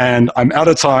 And I'm out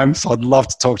of time, so I'd love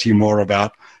to talk to you more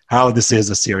about how this is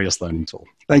a serious learning tool.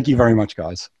 Thank you very much,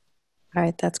 guys. All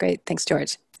right, that's great. Thanks,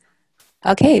 George.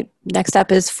 Okay, next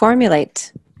up is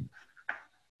Formulate.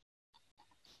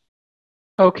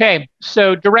 Okay,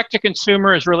 so direct to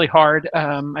consumer is really hard.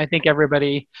 I think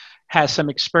everybody has some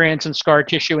experience and scar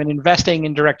tissue in investing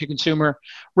in direct to consumer.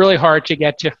 Really hard to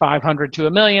get to 500 to a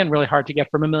million, really hard to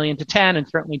get from a million to 10, and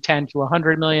certainly 10 to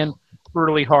 100 million,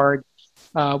 brutally hard.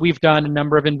 We've done a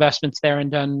number of investments there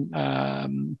and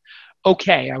done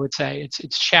okay, I would say.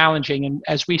 It's challenging. And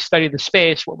as we study the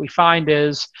space, what we find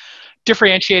is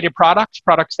differentiated products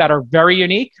that are very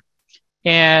unique,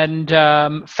 and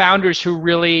founders who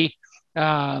really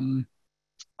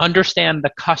understand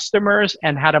the customers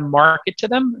and how to market to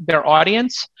them, their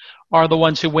audience, are the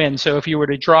ones who win. So if you were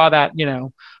to draw that,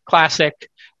 classic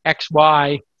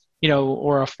XY,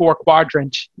 or a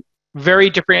 4-quadrant, very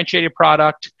differentiated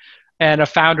product, and a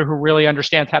founder who really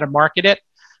understands how to market it,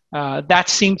 that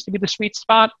seems to be the sweet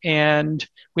spot. And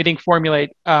we think Formulate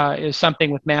is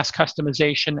something with mass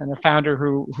customization and a founder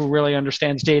who really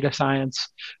understands data science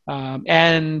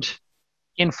and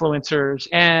influencers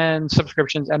and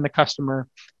subscriptions, and the customer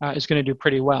is going to do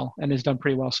pretty well and has done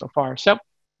pretty well so far. So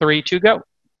 3, 2, go.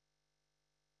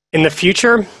 In the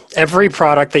future, every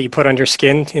product that you put on your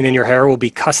skin and in your hair will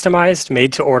be customized,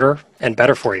 made to order, and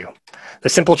better for you. The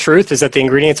simple truth is that the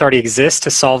ingredients already exist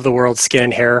to solve the world's skin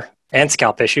and hair and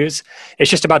scalp issues.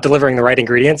 It's just about delivering the right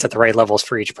ingredients at the right levels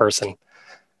for each person.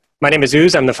 My name is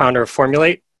Uz. I'm the founder of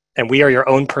Formulate, and we are your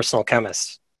own personal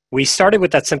chemists. We started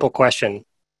with that simple question: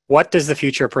 what does the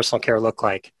future of personal care look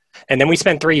like? And then we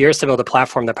spent 3 years to build a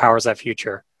platform that powers that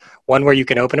future. One where you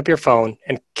can open up your phone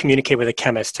and communicate with a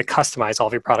chemist to customize all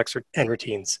of your products and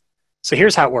routines. So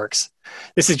here's how it works.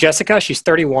 This is Jessica. She's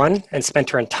 31 and spent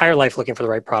her entire life looking for the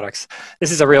right products.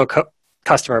 This is a real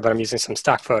customer, but I'm using some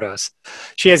stock photos.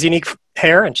 She has unique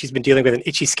hair, and she's been dealing with an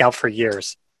itchy scalp for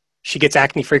years. She gets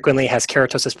acne frequently, has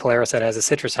keratosis pilaris, and has a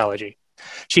citrus allergy.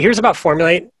 She hears about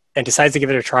Formulate and decides to give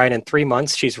it a try, and in 3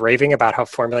 months, she's raving about how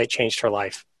Formulate changed her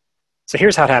life. So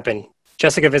here's how it happened.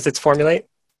 Jessica visits Formulate.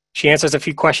 She answers a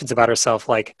few questions about herself,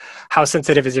 like, how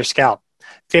sensitive is your scalp?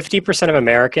 50% of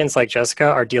Americans, like Jessica,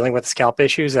 are dealing with scalp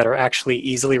issues that are actually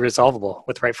easily resolvable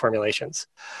with right formulations.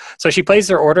 So she places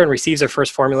her order and receives her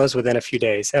first formulas within a few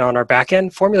days. And on our back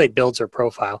end, Formulate builds her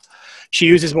profile. She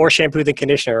uses more shampoo than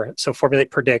conditioner, so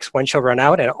Formulate predicts when she'll run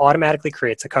out and automatically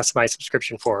creates a customized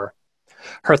subscription for her.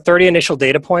 Her 30 initial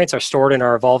data points are stored in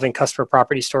our evolving customer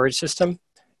property storage system.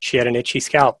 She had an itchy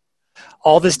scalp.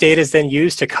 All this data is then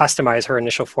used to customize her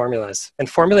initial formulas. And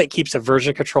Formulate keeps a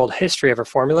version-controlled history of her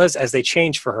formulas as they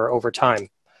change for her over time.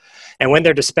 And when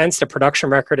they're dispensed, a production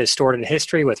record is stored in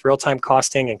history with real-time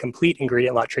costing and complete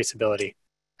ingredient lot traceability.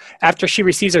 After she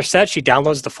receives her set, she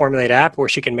downloads the Formulate app where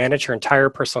she can manage her entire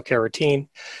personal care routine.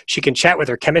 She can chat with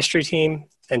her chemistry team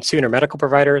and soon her medical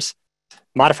providers,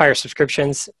 modify her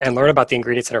subscriptions, and learn about the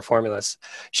ingredients in her formulas.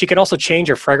 She can also change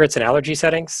her fragrance and allergy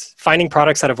settings. Finding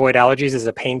products that avoid allergies is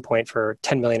a pain point for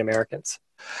 10 million Americans.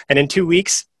 And in 2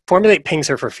 weeks, Formulate pings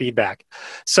her for feedback.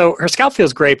 So her scalp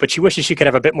feels great, but she wishes she could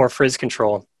have a bit more frizz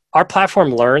control. Our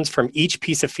platform learns from each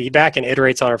piece of feedback and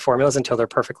iterates on her formulas until they're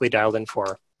perfectly dialed in for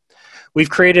her. We've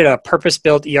created a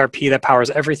purpose-built ERP that powers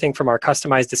everything from our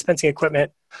customized dispensing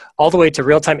equipment all the way to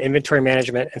real-time inventory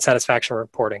management and satisfaction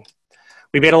reporting.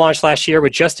 We beta launched last year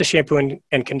with just a shampoo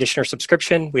and conditioner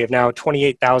subscription. We have now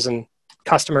 28,000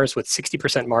 customers with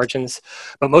 60% margins.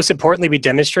 But most importantly, we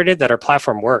demonstrated that our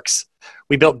platform works.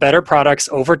 We built better products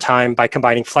over time by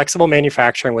combining flexible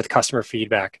manufacturing with customer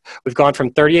feedback. We've gone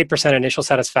from 38% initial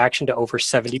satisfaction to over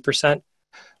 70%,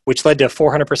 which led to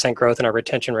 400% growth in our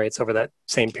retention rates over that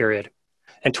same period.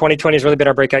 And 2020 has really been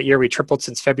our breakout year. We tripled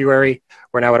since February.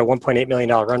 We're now at a $1.8 million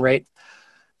run rate.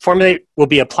 Formulate will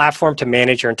be a platform to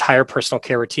manage your entire personal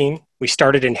care routine. We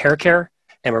started in hair care,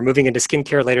 and we're moving into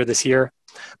skincare later this year.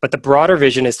 But the broader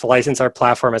vision is to license our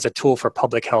platform as a tool for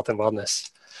public health and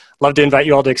wellness. Love to invite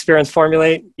you all to experience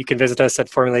Formulate. You can visit us at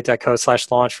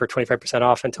formulate.co/launch for 25%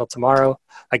 off until tomorrow.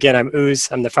 Again, I'm Uz.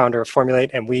 I'm the founder of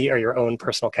Formulate, and we are your own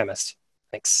personal chemist.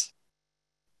 Thanks.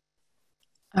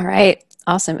 All right.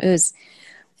 Awesome, Uz.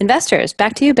 Investors,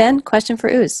 back to you, Ben. Question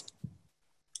for Uz.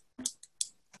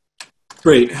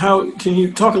 Great. How can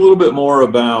you talk a little bit more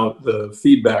about the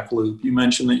feedback loop? You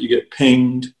mentioned that you get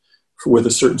pinged with a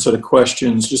certain set of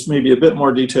questions. Just maybe a bit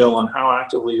more detail on how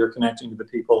actively you're connecting to the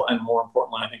people, and more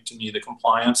importantly, I think to me, the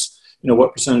compliance.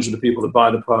 What percentage of the people that buy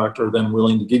the product are then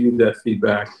willing to give you that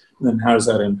feedback, and then how does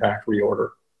that impact reorder?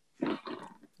 All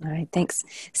right, thanks.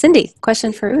 Cindy,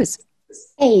 question for Uz.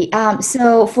 Hey,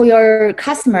 so for your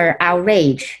customer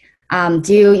outrage,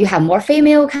 do you have more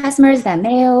female customers than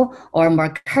male, or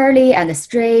more curly and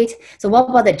straight? So what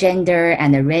about the gender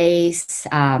and the race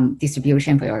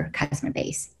distribution for your customer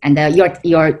base, and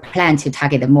your plan to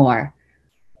target more?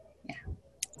 Yeah.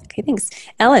 Okay, thanks.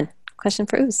 Ellen, question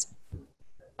for Uz.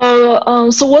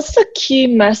 So what's the key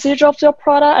message of your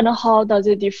product, and how does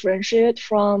it differentiate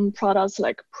from products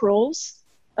like pros?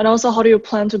 And also, how do you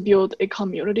plan to build a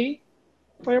community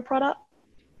for your product?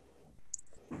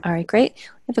 All right, great.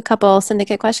 We have a couple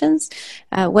syndicate questions.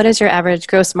 What is your average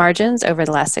gross margins over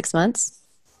the last 6 months?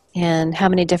 And how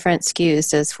many different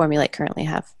SKUs does Formulate currently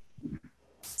have?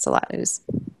 It's a lot, Uz.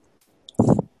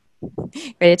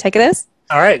 Ready to take this?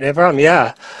 All right, no problem.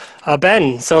 Yeah.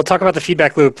 Ben, so talk about the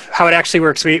feedback loop, how it actually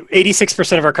works.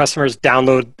 86% of our customers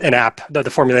download an app, the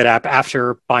Formulate app,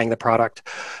 after buying the product.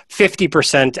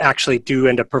 50% actually do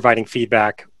end up providing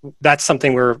feedback. That's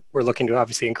something we're looking to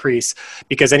obviously increase,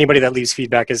 because anybody that leaves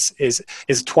feedback is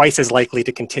twice as likely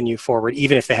to continue forward,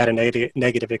 even if they had a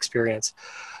negative experience.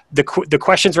 The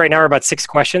questions right now are about 6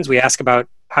 questions. We ask about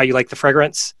how you like the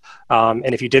fragrance,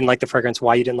 and if you didn't like the fragrance,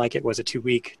 why you didn't like it. Was it too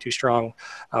weak, too strong,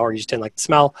 or you just didn't like the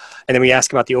smell? And then we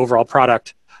ask about the overall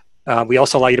product. We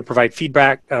also allow you to provide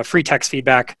feedback, free text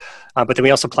feedback, but then we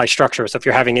also apply structure. So if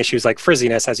you're having issues like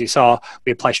frizziness, as you saw,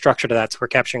 we apply structure to that, so we're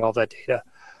capturing all that data.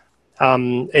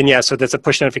 And yeah, so that's a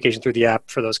push notification through the app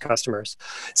for those customers.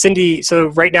 Cindy, so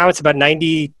right now it's about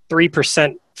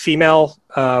 93% female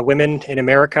women in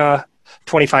America,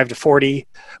 25 to 40.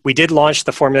 We did launch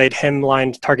the Formulate hem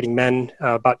line targeting men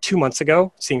about 2 months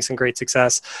ago, seeing some great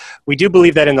success. We do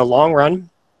believe that in the long run,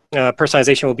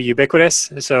 personalization will be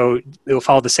ubiquitous. So it will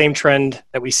follow the same trend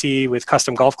that we see with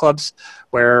custom golf clubs,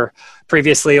 where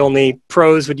previously only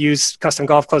pros would use custom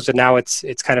golf clubs, but now it's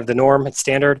kind of the norm, it's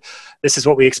standard. This is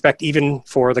what we expect even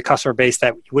for the customer base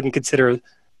that you wouldn't consider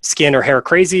skin or hair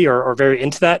crazy or very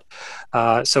into that.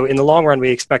 So in the long run, we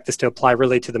expect this to apply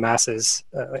really to the masses,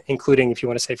 including, if you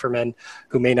want to say, for men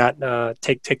who may not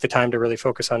take the time to really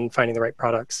focus on finding the right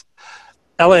products.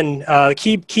 Ellen,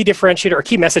 key differentiator or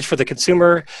key message for the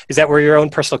consumer is that we're your own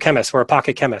personal chemist. We're a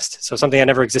pocket chemist. So something that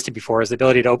never existed before is the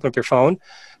ability to open up your phone,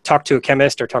 talk to a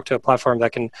chemist, or talk to a platform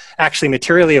that can actually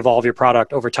materially evolve your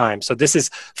product over time. So this is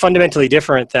fundamentally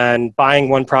different than buying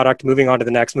one product, moving on to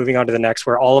the next,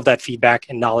 where all of that feedback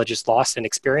and knowledge is lost in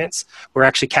experience. We're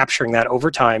actually capturing that over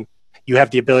time. You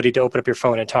have the ability to open up your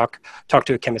phone and talk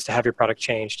to a chemist to have your product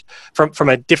changed. From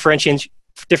a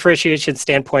differentiation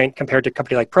standpoint compared to a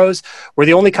company like Pros, we're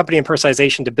the only company in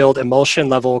personalization to build emulsion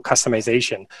level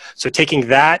customization. So taking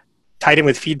that tied in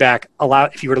with feedback,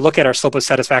 if you were to look at our slope of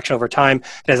satisfaction over time,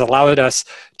 it has allowed us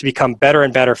to become better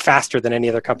and better faster than any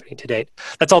other company to date.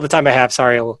 That's all the time I have.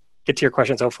 Sorry, I'll get to your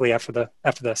questions hopefully after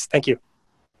this. Thank you.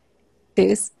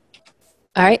 Please.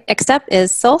 All right, next up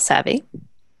is SoleSavy.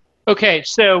 Okay,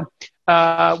 so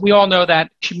we all know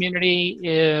that community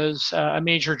is a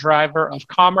major driver of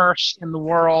commerce in the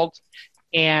world,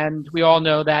 and we all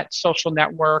know that social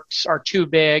networks are too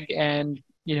big, and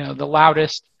the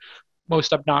loudest,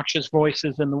 most obnoxious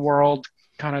voices in the world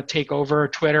kind of take over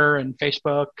Twitter and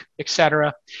Facebook,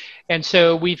 etc. And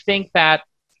so we think that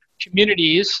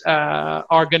communities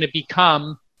are going to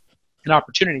become an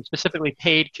opportunity, specifically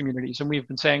paid communities. And we've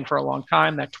been saying for a long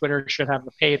time that Twitter should have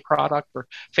a paid product, or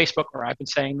Facebook, or I've been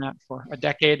saying that for a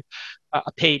decade,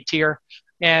 a paid tier.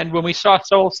 And when we saw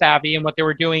SoleSavy and what they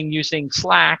were doing using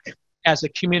Slack as a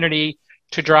community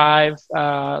to drive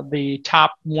the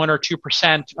top 1 or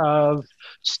 2% of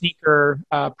sneaker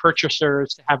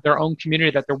purchasers to have their own community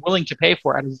that they're willing to pay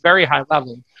for at a very high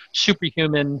level,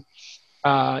 superhuman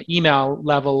email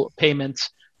level payments,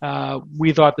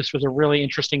 we thought this was a really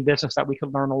interesting business that we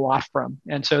could learn a lot from.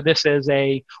 And so this is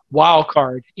a wild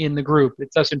card in the group.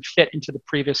 It doesn't fit into the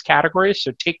previous categories.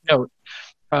 So take note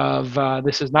of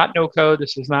this is not no code.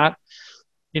 This is not,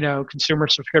 consumer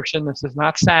subscription. This is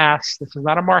not SaaS. This is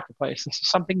not a marketplace. This is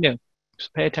something new. So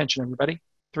pay attention, everybody.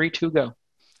 3, 2, go.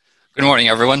 Good morning,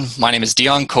 everyone. My name is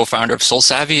Dejan, co-founder of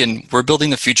SoleSavy, and we're building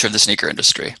the future of the sneaker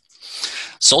industry.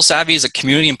 SoleSavy is a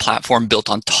community and platform built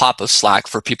on top of Slack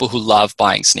for people who love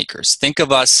buying sneakers. Think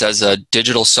of us as a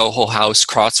digital Soho house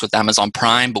crossed with Amazon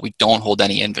Prime, but we don't hold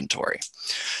any inventory.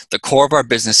 The core of our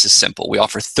business is simple. We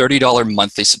offer $30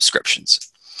 monthly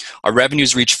subscriptions. Our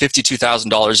revenues reach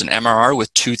 $52,000 in MRR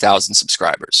with 2,000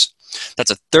 subscribers.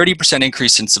 That's a 30%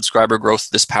 increase in subscriber growth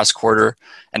this past quarter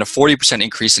and a 40%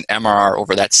 increase in MRR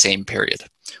over that same period.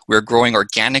 We're growing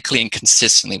organically and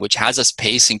consistently, which has us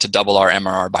pacing to double our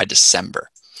MRR by December.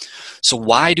 So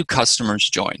why do customers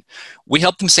join? We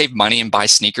help them save money and buy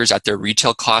sneakers at their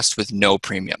retail cost with no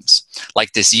premiums,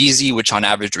 like this Yeezy, which on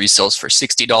average resells for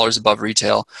 $60 above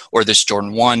retail, or this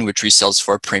Jordan 1, which resells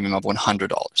for a premium of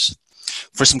 $100.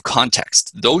 For some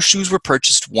context, those shoes were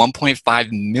purchased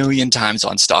 1.5 million times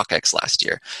on StockX last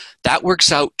year. That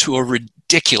works out to a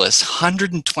ridiculous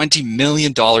 $120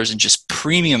 million in just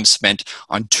premium spent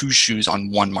on 2 shoes on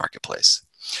one marketplace.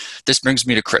 This brings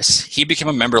me to Chris. He became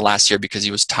a member last year because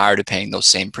he was tired of paying those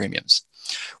same premiums.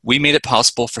 We made it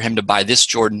possible for him to buy this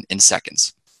Jordan in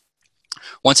seconds.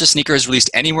 Once a sneaker is released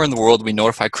anywhere in the world, we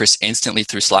notify Chris instantly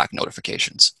through Slack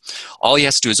notifications. All he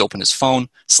has to do is open his phone,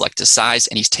 select his size,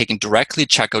 and he's taken directly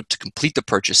to checkout to complete the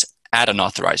purchase at an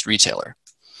authorized retailer.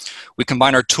 We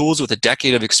combine our tools with a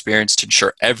decade of experience to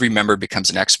ensure every member becomes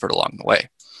an expert along the way.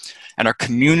 And our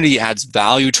community adds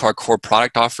value to our core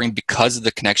product offering because of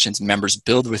the connections members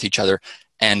build with each other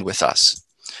and with us.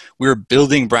 We're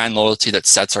building brand loyalty that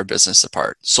sets our business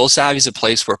apart. SoleSavy is a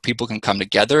place where people can come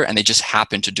together and they just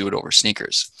happen to do it over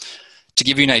sneakers. To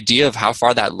give you an idea of how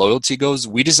far that loyalty goes,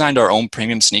 we designed our own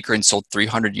premium sneaker and sold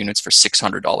 300 units for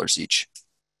 $600 each.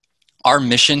 Our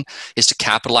mission is to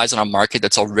capitalize on a market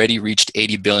that's already reached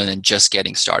 $80 billion and just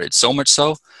getting started. So much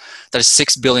so that a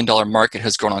 $6 billion market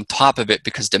has grown on top of it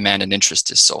because demand and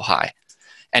interest is so high.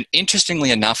 And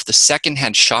interestingly enough, the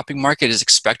secondhand shopping market is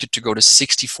expected to grow to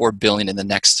 $64 billion in the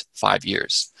next 5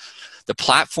 years. The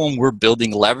platform we're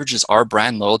building leverages our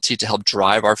brand loyalty to help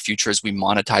drive our future as we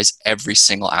monetize every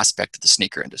single aspect of the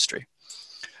sneaker industry.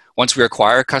 Once we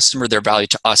acquire a customer, their value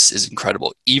to us is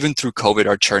incredible. Even through COVID,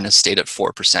 our churn has stayed at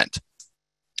 4%.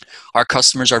 Our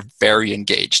customers are very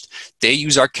engaged. They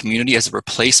use our community as a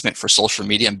replacement for social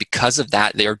media, and because of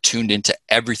that, they are tuned into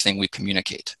everything we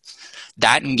communicate.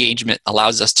 That engagement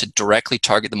allows us to directly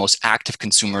target the most active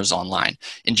consumers online.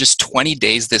 In just 20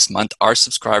 days this month, our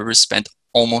subscribers spent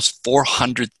almost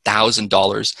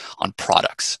 $400,000 on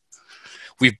products.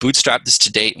 We've bootstrapped this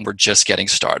to date, and we're just getting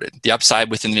started. The upside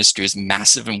within the industry is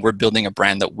massive, and we're building a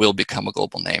brand that will become a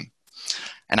global name.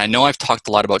 And I know I've talked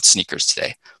a lot about sneakers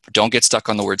today, but don't get stuck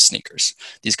on the word sneakers.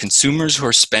 These consumers who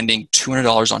are spending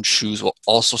 $200 on shoes will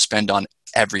also spend on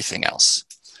everything else.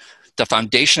 The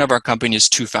foundation of our company is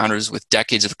two founders with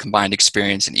decades of combined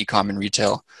experience in e-com and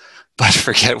retail. But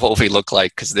forget what we look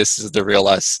like, because this is the real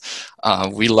us.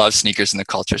 We love sneakers and the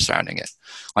culture surrounding it.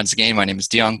 Once again, my name is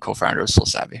Dejan, co-founder of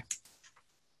SoleSavy.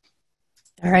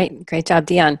 All right, great job,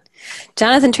 Dejan.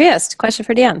 Jonathan Trieste, question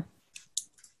for Dejan.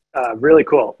 Really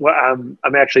cool. Well,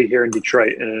 I'm actually here in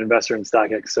Detroit and an investor in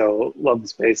StockX, so love the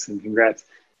space and congrats.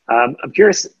 I'm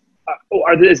curious,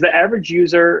 is the average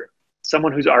user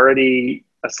someone who's already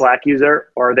a Slack user,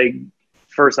 or are they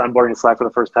first onboarding Slack for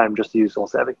the first time just to use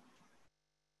SoleSavy?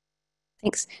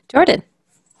 Thanks. Jordan.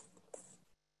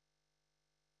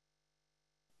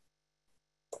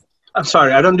 I'm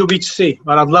sorry, I don't do B2C,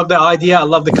 but I love the idea, I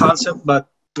love the concept, but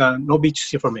no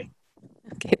B2C for me.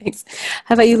 Okay, thanks.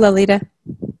 How about you, Lalita?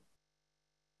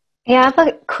 Yeah, I have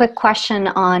a quick question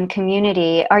on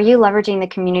community. Are you leveraging the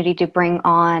community to bring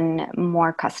on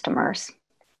more customers?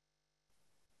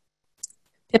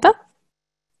 Pippa?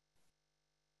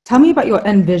 Tell me about your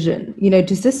end vision.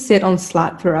 Does this sit on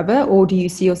Slack forever, or do you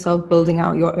see yourself building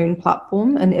out your own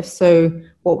platform? And if so,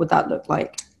 what would that look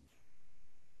like?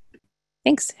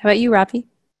 Thanks. How about you, Rafi?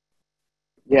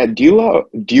 Yeah, do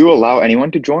you allow anyone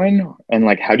to join?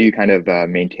 And how do you kind of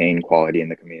maintain quality in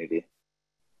the community?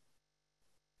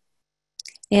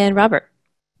 And Robert?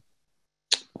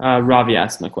 Ravi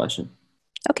asked my question.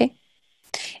 Okay.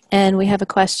 And we have a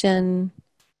question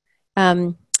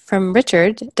from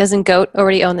Richard. Doesn't GOAT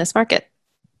already own this market?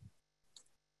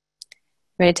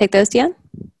 Ready to take those, Dejan?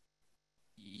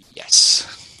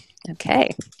 Yes.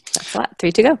 Okay. That's a lot.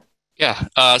 3 to go.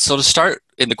 Yeah. So to start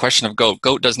in the question of GOAT,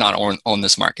 GOAT does not own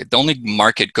this market. The only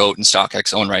market GOAT and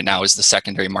StockX own right now is the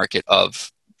secondary market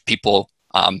of people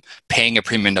paying a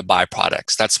premium to buy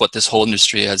products. That's what this whole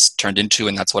industry has turned into,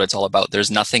 and that's what it's all about. There's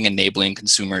nothing enabling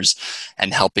consumers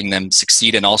and helping them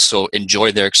succeed and also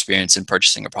enjoy their experience in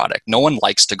purchasing a product. No one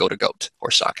likes to go to GOAT or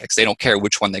StockX. They don't care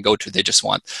which one they go to. They just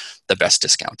want the best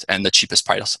discount and the cheapest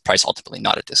price ultimately,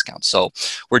 not a discount. So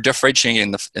we're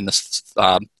differentiating in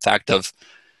the fact of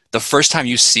the first time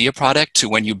you see a product to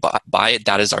when you buy it,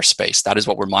 that is our space. That is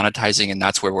what we're monetizing, and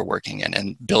that's where we're working in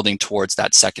and building towards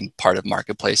that second part of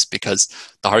marketplace, because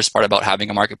the hardest part about having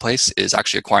a marketplace is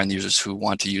actually acquiring the users who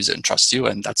want to use it and trust you,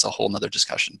 and that's a whole nother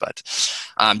discussion. But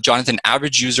Jonathan,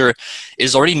 average user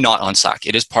is already not on Slack.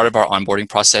 It is part of our onboarding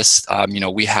process.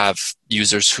 We have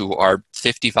users who are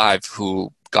 55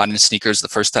 who got into sneakers the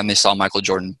first time they saw Michael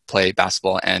Jordan play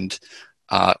basketball and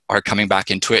are coming back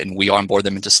into it, and we onboard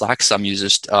them into Slack. Some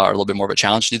users are a little bit more of a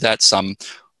challenge to do that. Some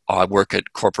work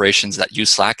at corporations that use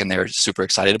Slack, and they're super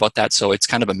excited about that. So it's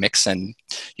kind of a mix, and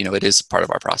it is part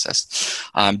of our process.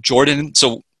 Jordan,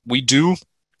 so we do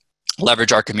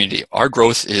leverage our community. Our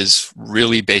growth is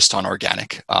really based on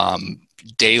organic.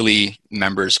 Daily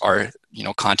members are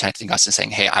contacting us and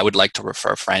saying, hey, I would like to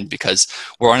refer a friend, because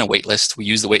we're on a wait list. We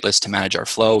use the wait list to manage our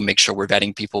flow, make sure we're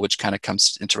vetting people, which kind of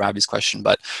comes into Ravi's question.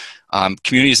 But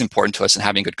community is important to us, and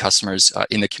having good customers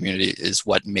in the community is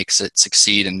what makes it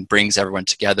succeed and brings everyone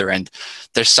together. And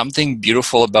there's something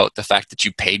beautiful about the fact that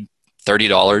you paid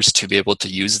 $30 to be able to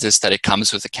use this, that it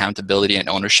comes with accountability and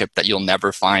ownership that you'll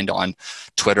never find on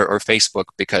Twitter or Facebook,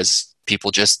 because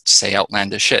people just say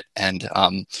outlandish shit. And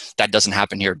that doesn't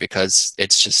happen here, because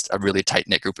it's just a really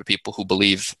tight-knit group of people who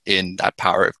believe in that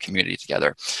power of community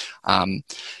together.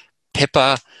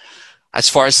 Pippa, as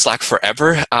far as Slack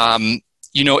Forever,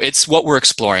 it's what we're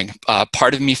exploring.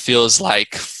 Part of me feels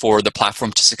like for the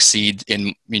platform to succeed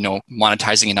in,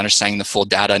 monetizing and understanding the full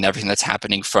data and everything that's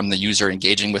happening from the user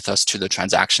engaging with us to the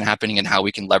transaction happening and how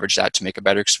we can leverage that to make a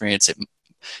better experience,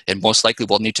 it most likely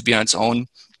will need to be on its own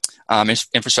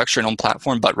infrastructure and own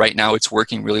platform, but right now it's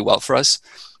working really well for us,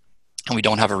 and we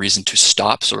don't have a reason to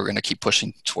stop. So we're going to keep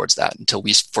pushing towards that until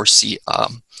we foresee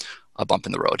a bump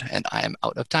in the road. And I am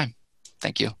out of time.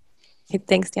 Thank you.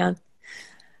 Thanks, Dejan.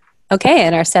 Okay,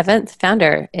 and our 7th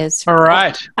founder is all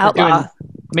right. Outlaw.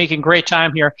 Making great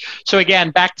time here. So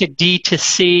again, back to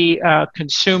D2C,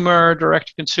 consumer, direct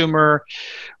to consumer.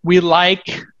 We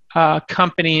like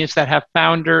companies that have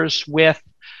founders with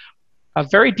a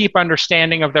very deep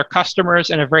understanding of their customers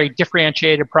and a very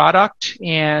differentiated product.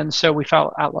 And so we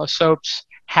felt Outlaw Soaps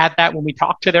had that when we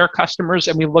talked to their customers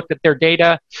and we looked at their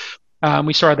data.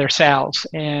 We saw their sales,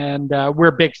 and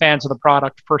we're big fans of the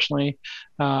product personally.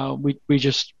 We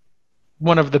just,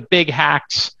 one of the big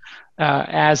hacks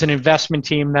as an investment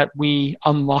team that we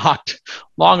unlocked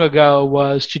long ago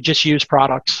was to just use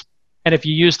products. And if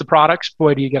you use the products,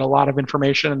 boy, do you get a lot of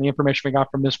information. And the information we got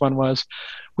from this one was,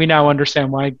 we now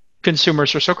understand why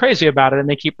consumers are so crazy about it and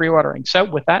they keep reordering. So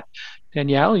with that,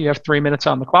 Danielle, you have 3 minutes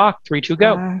on the clock. 3, 2,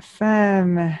 go.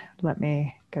 Awesome. Let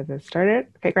me get this started.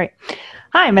 Okay, great.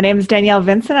 Hi, my name is Danielle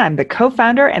Vincent. I'm the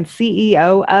co-founder and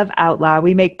CEO of Outlaw.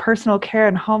 We make personal care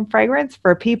and home fragrance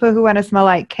for people who want to smell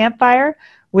like campfire,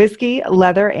 whiskey,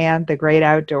 leather, and the great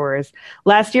outdoors.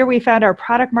 Last year, we found our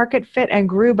product market fit and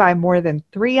grew by more than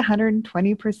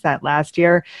 320% last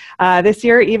year. This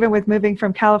year, even with moving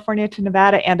from California to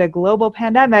Nevada and a global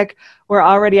pandemic, we're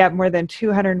already at more than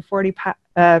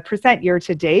 240% year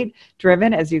to date,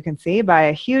 driven, as you can see, by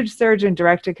a huge surge in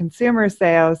direct-to-consumer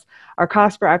sales. Our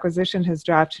cost per acquisition has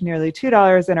dropped to nearly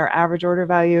 $2, and our average order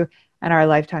value and our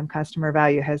lifetime customer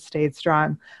value has stayed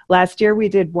strong. Last year, we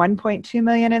did 1.2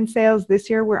 million in sales. This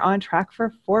year, we're on track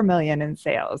for 4 million in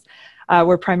sales.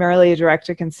 We're primarily a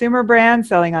direct-to-consumer brand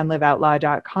selling on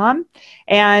liveoutlaw.com,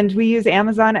 and we use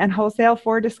Amazon and wholesale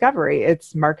for discovery.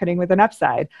 It's marketing with an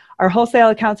upside. Our wholesale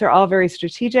accounts are all very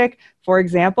strategic. For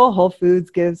example, Whole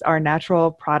Foods gives our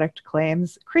natural product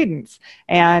claims credence,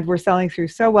 and we're selling through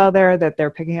so well there that they're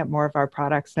picking up more of our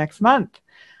products next month.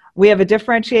 We have a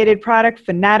differentiated product,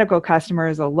 fanatical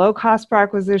customers, a low cost per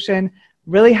acquisition,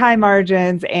 really high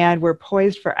margins, and we're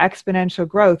poised for exponential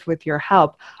growth with your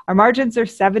help. Our margins are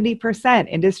 70%,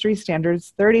 industry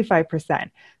standards 35%.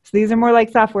 So these are more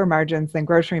like software margins than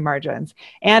grocery margins.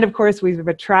 And of course, we've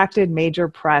attracted major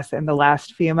press in the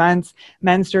last few months.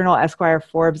 Men's Journal, Esquire,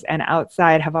 Forbes, and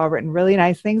Outside have all written really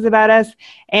nice things about us,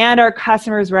 and our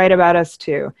customers write about us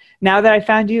too. Now that I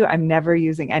found you, I'm never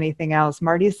using anything else.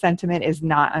 Marty's sentiment is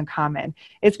not uncommon.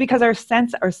 It's because our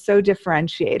scents are so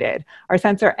differentiated. Our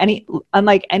scents are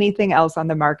unlike anything else on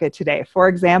the market today. For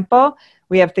example,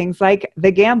 we have things like The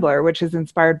Gambler, which is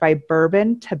inspired by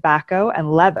bourbon, tobacco,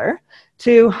 and leather,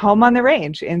 to Home on the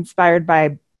Range, inspired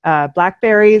by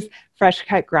blackberries, fresh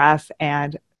cut grass,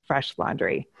 and fresh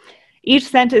laundry. Each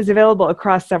scent is available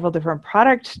across several different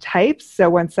product types. So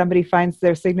when somebody finds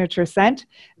their signature scent,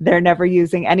 they're never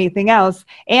using anything else.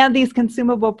 And these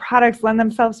consumable products lend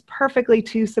themselves perfectly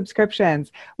to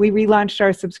subscriptions. We relaunched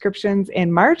our subscriptions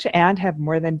in March and have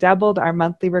more than doubled our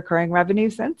monthly recurring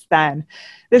revenue since then.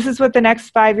 This is what the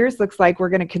next 5 years looks like. We're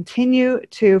going to continue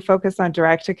to focus on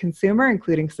direct to consumer,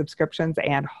 including subscriptions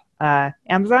and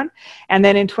Amazon. And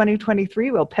then in 2023,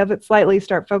 we'll pivot slightly,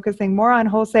 start focusing more on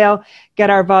wholesale,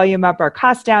 get our volume up, our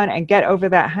cost down, and get over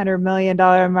that $100 million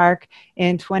mark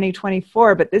in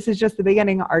 2024. But this is just the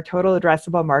beginning. Our total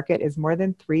addressable market is more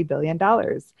than $3 billion.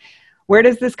 Where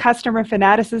does this customer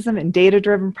fanaticism and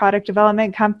data-driven product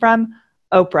development come from?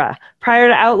 Oprah. Prior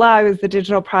to Outlaw, I was the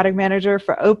digital product manager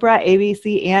for Oprah,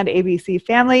 ABC, and ABC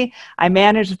Family. I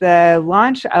managed the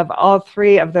launch of all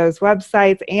 3 of those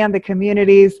websites and the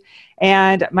communities.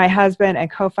 And my husband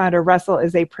and co-founder, Russell,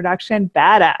 is a production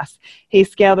badass. He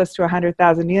scaled us to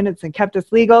 100,000 units and kept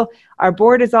us legal. Our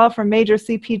board is all from major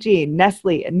CPG,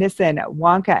 Nestle, Nissan,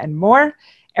 Wonka, and more.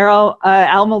 Al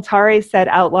Multari said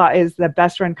Outlaw is the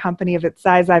best run company of its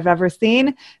size I've ever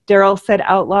seen. Daryl said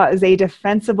Outlaw is a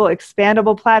defensible,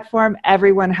 expandable platform.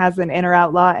 Everyone has an inner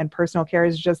Outlaw, and personal care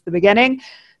is just the beginning.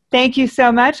 Thank you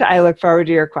so much. I look forward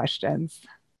to your questions.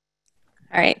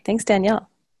 All right. Thanks, Danielle.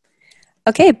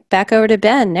 Okay, back over to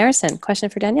Ben Narison. Question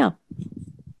for Danielle.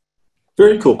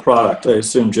 Very cool product. I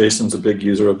assume Jason's a big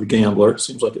user of The Gambler.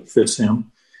 Seems like it fits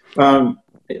him.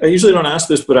 I usually don't ask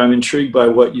this, but I'm intrigued by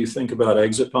what you think about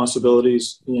exit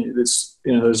possibilities.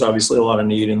 There's obviously a lot of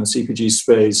need in the CPG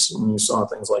space. And you saw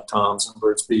things like Tom's and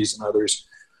Burt's Bees and others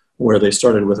where they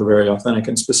started with a very authentic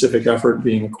and specific effort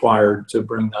being acquired to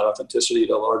bring that authenticity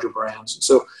to larger brands.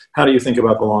 So how do you think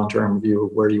about the long-term view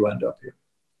of where you end up here?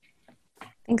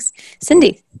 Thanks.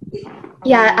 Cindy.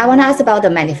 Yeah, I want to ask about the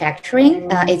manufacturing.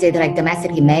 Is it like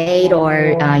domestically made,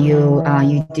 or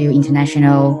you do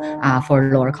international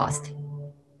for lower cost?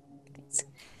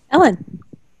 Ellen.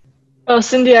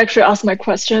 Cindy actually asked my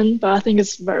question, but I think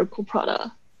it's a very cool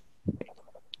product.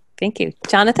 Thank you.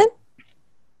 Jonathan?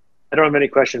 I don't have many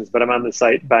questions, but I'm on the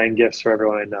site buying gifts for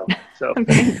everyone I know. So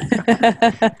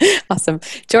Awesome.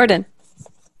 Jordan?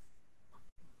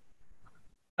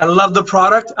 I love the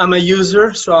product. I'm a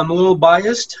user, so I'm a little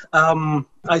biased.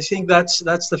 I think that's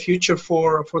the future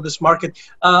for this market.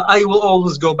 I will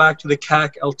always go back to the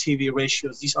CAC LTV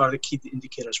ratios. These are the key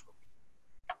indicators for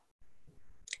me.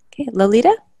 Okay,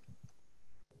 Lolita?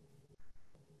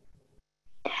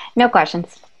 No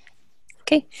questions.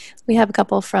 Okay, we have a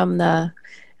couple from the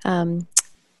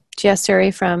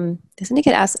Giasuri from the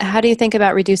syndicate asks, how do you think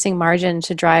about reducing margin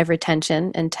to drive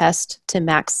retention and test to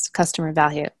max customer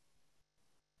value?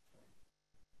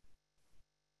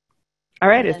 All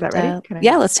right, is that ready?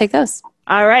 Yeah, let's take those.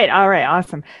 All right,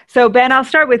 awesome. So Ben, I'll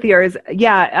start with yours.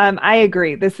 Yeah, I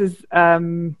agree. This is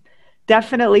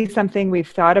definitely something we've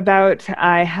thought about.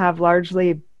 I have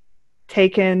largely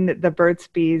taken the Burt's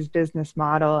Bees business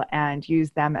model and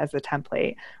used them as a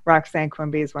template. Roxanne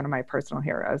Quimby is one of my personal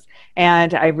heroes,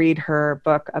 and I read her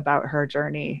book about her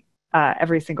journey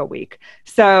every single week.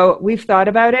 So we've thought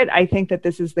about it. I think that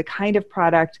this is the kind of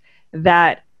product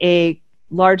that a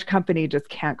large company just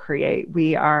can't create.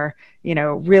 We are,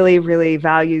 really, really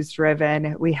values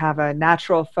driven. We have a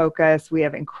natural focus. We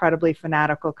have incredibly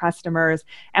fanatical customers,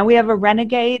 and we have a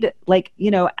renegade,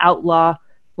 outlaw.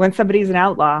 When somebody's an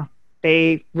outlaw,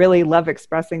 they really love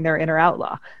expressing their inner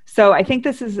outlaw. So I think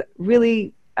this is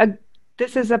really a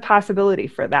possibility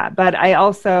for that. But I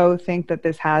also think that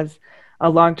this has a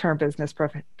long-term business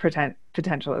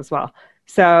potential as well.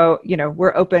 So,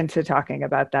 we're open to talking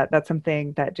about that. That's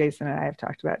something that Jason and I have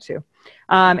talked about too.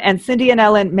 And Cindy and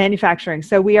Ellen, manufacturing.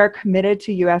 So we are committed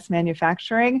to U.S.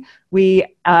 manufacturing. We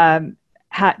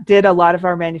did a lot of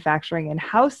our manufacturing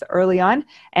in-house early on,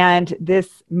 and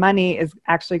this money is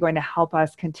actually going to help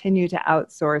us continue to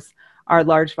outsource our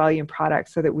large volume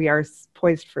products so that we are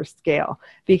poised for scale.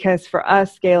 Because for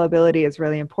us, scalability is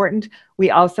really important.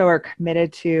 We also are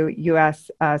committed to U.S.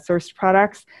 sourced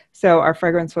products. So our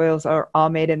fragrance oils are all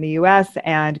made in the U.S.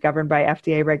 and governed by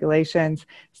FDA regulations,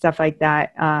 stuff like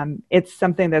that. It's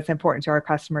something that's important to our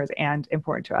customers and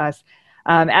important to us,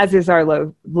 as is our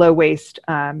low waste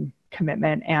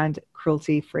commitment and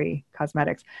cruelty-free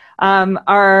cosmetics.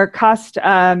 Our cost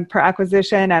per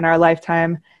acquisition and our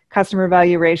lifetime customer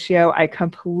value ratio, I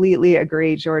completely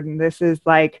agree, Jordan. This is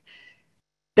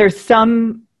there's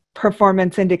some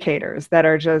performance indicators that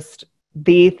are just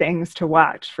the things to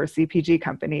watch for CPG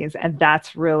companies. And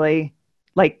that's really,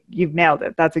 you've nailed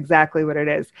it. That's exactly what it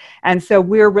is. And so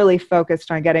we're really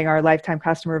focused on getting our lifetime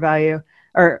customer value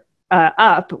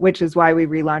up, which is why we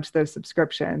relaunched those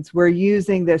subscriptions. We're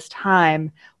using this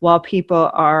time while people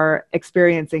are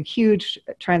experiencing huge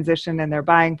transition in their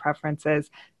buying preferences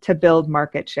to build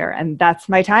market share. And that's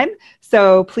my time.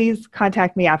 So please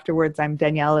contact me afterwards. I'm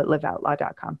Danielle at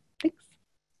liveoutlaw.com. Thanks.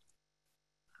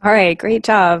 All right, great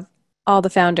job, all the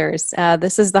founders.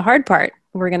 This is the hard part.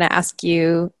 We're going to ask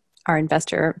you, our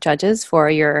investor judges, for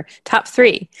your top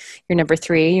three, your number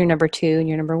 3, your number 2, and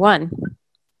your number 1.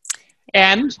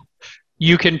 And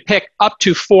you can pick up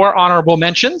to 4 honorable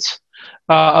mentions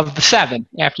of the 7.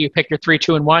 After you pick your 3,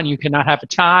 2, and 1, you cannot have a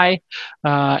tie.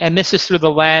 And this is through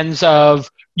the lens of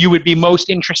you would be most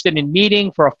interested in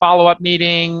meeting for a follow-up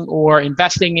meeting or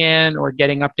investing in or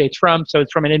getting updates from. So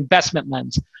it's from an investment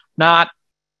lens, not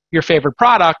your favorite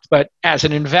product, but as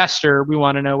an investor, we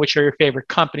want to know which are your favorite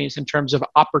companies in terms of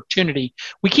opportunity.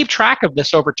 We keep track of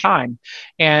this over time.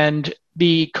 And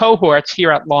the cohorts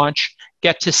here at launch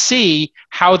get to see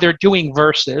how they're doing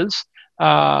versus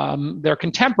their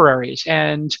contemporaries.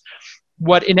 And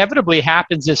what inevitably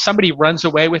happens is somebody runs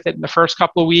away with it in the first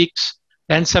couple of weeks.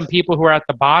 Then some people who are at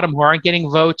the bottom who aren't getting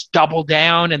votes double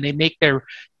down and they make their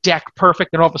deck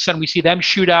perfect. And all of a sudden we see them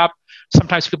shoot up.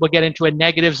 Sometimes people get into a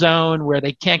negative zone where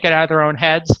they can't get out of their own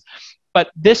heads.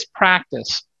 But this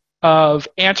practice of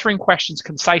answering questions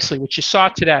concisely, which you saw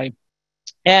today,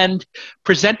 and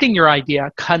presenting your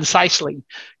idea concisely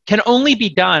can only be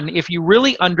done if you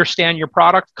really understand your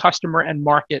product, customer, and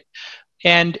market.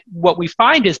 And what we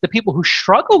find is the people who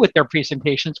struggle with their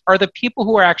presentations are the people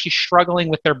who are actually struggling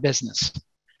with their business.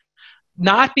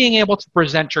 Not being able to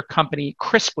present your company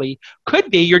crisply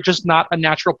could be you're just not a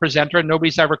natural presenter and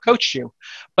nobody's ever coached you.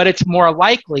 But it's more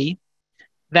likely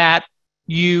that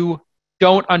you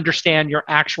don't understand your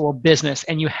actual business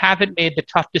and you haven't made the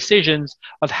tough decisions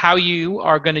of how you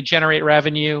are going to generate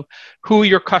revenue, who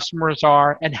your customers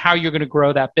are, and how you're going to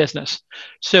grow that business.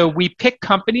 So we pick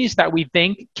companies that we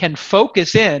think can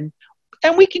focus in,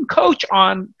 and we can coach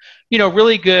on,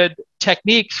 really good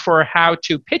techniques for how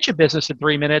to pitch a business in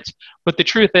 3 minutes. But the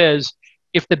truth is,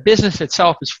 if the business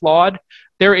itself is flawed,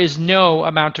 there is no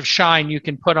amount of shine you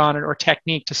can put on it or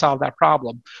technique to solve that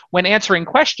problem. When answering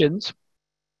questions,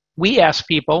 we ask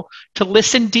people to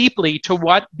listen deeply to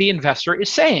what the investor is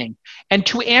saying and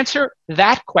to answer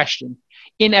that question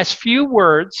in as few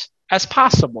words as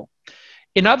possible.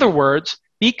 In other words,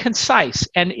 be concise.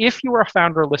 And if you are a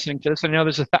founder listening to this, I know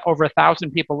there's over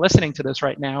 1,000 people listening to this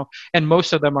right now, and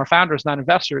most of them are founders, not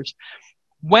investors.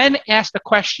 When asked a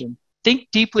question, think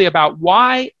deeply about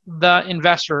why the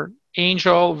investor,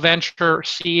 angel, venture,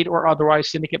 seed, or otherwise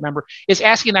syndicate member, is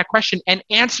asking that question, and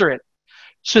answer it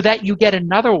so that you get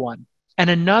another one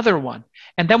and another one.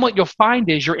 And then what you'll find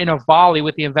is you're in a volley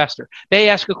with the investor. They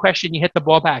ask a question, you hit the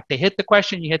ball back. They hit the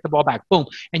question, you hit the ball back. Boom.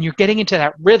 And you're getting into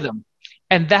that rhythm.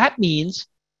 And that means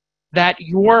that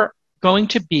you're going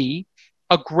to be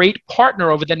a great partner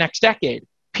over the next decade.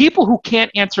 People who can't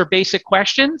answer basic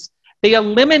questions, they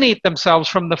eliminate themselves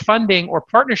from the funding or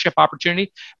partnership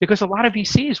opportunity, because a lot of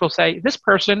VCs will say, this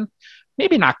person,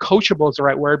 maybe not coachable is the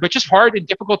right word, but just hard and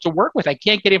difficult to work with. I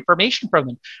can't get information from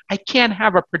them. I can't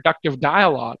have a productive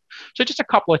dialogue. So just a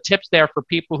couple of tips there for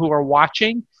people who are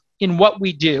watching. In what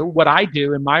we do, what I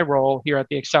do in my role here at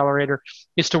the Accelerator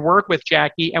is to work with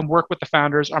Jackie and work with the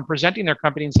founders on presenting their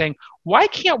company and saying, why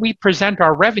can't we present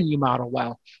our revenue model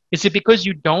well? Is it because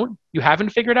you haven't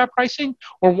figured out pricing?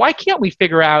 Or why can't we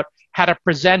figure out how to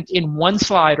present in one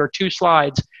slide or two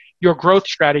slides your growth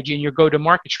strategy and your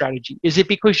go-to-market strategy? Is it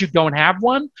because you don't have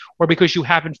one, or because you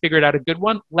haven't figured out a good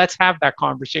one? Let's have that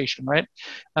conversation, right?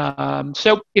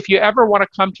 So if you ever want to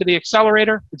come to the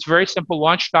Accelerator, it's very simple,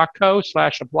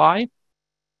 launch.co/apply.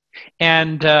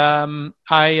 And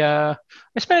I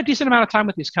spent a decent amount of time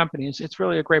with these companies. It's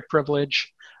really a great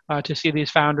privilege to see these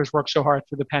founders work so hard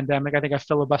through the pandemic. I think I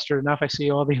filibustered enough. I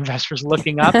see all the investors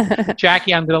looking up.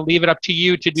 Jackie, I'm going to leave it up to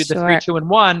you to do the 3, 2, and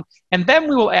 1. And then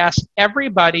we will ask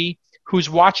everybody who's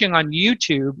watching on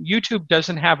YouTube. YouTube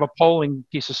doesn't have a polling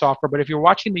piece of software, but if you're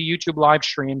watching the YouTube live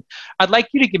stream, I'd like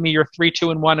you to give me your 3,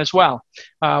 2, and 1 as well.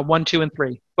 1, 2, and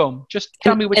 3. Boom. Just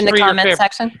tell me which in the three comments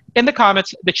section? In the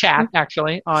comments, the chat,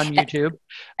 actually, on YouTube.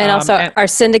 And also, our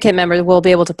syndicate members will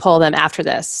be able to poll them after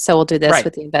this. So we'll do this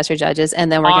with the investor judges,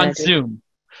 and then we're going to do Zoom.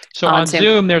 So on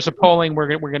Zoom, there's a polling. We're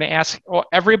going to ask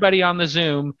everybody on the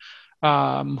Zoom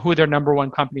who their number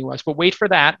one company was. But wait for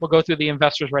that. We'll go through the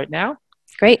investors right now.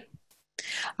 Great.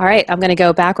 All right, I'm going to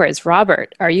go backwards.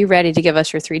 Robert, are you ready to give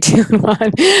us your 3, 2, and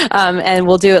 1? And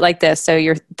we'll do it like this. So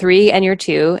your 3 and your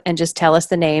 2, and just tell us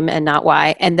the name and not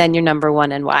why, and then your number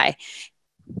 1 and why.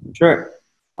 Sure.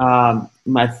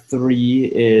 My 3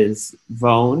 is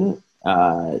V.One,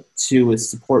 2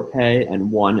 is SupportPay,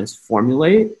 and 1 is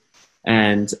Formulate.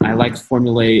 And I like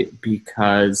Formulate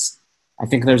because I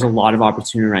think there's a lot of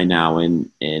opportunity right now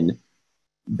in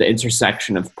the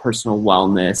intersection of personal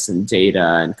wellness and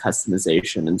data and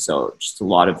customization. And so just a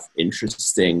lot of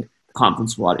interesting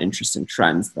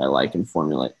trends that I like in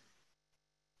Formulate.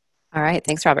 All right.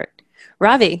 Thanks, Robert.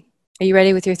 Ravi, are you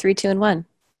ready with your 3, 2, and 1?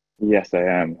 Yes, I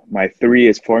am. My 3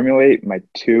 is Formulate. My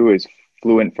 2 is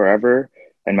Fluent Forever.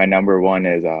 And my number 1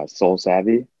 is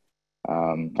SoleSavy.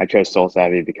 I chose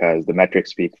SoleSavy because the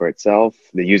metrics speak for itself.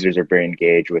 The users are very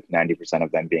engaged, with 90%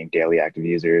 of them being daily active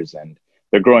users, and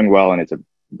they're growing well, and it's a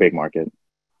big market.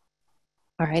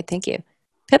 All right, thank you.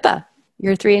 Pippa,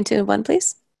 your 3 and 2 and 1,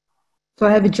 please. So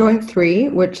I have a joint 3,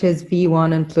 which is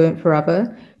V.One and Fluent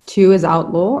Forever. 2 is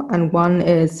Outlaw, and 1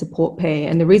 is SupportPay.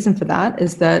 And the reason for that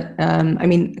is that,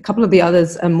 a couple of the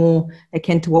others are more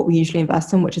akin to what we usually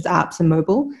invest in, which is apps and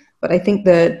mobile. But I think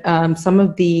that some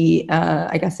of the,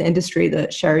 the industry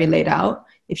that Sheri laid out,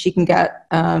 if she can get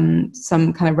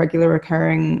some kind of regular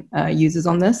recurring users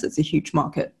on this, it's a huge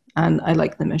market. And I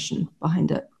like the mission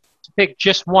behind it. Pick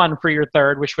just 1 for your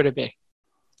 3rd. Which would it be?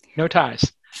 No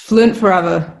ties. Fluent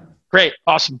Forever. Great.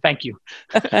 Awesome. Thank you.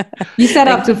 You said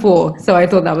up to 4, so I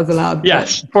thought that was allowed.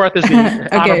 Yes. 4th is the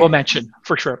honorable mention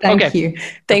for sure. Thank you.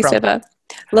 Thanks, Pippa.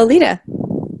 Lolita.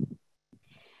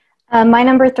 My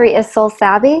number 3 is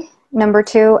SoleSavy, number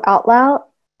 2, Outlaw,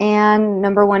 and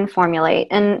number 1, Formulate.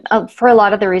 And for a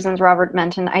lot of the reasons Robert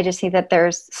mentioned, I just see that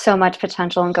there's so much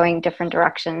potential in going different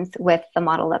directions with the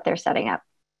model that they're setting up.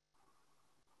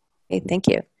 Okay, thank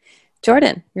you.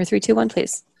 Jordan, your 3, 2, 1,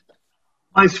 please.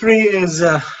 My 3 is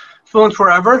Fluent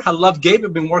Forever. I love Gabe.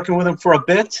 I've been working with him for a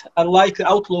bit. I like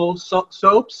Outlaw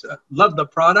Soaps. Love the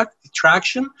product, the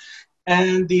traction.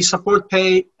 And the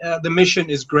SupportPay, the mission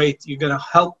is great. You're going to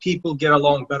help people get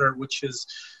along better, which is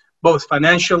both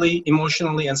financially,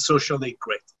 emotionally, and socially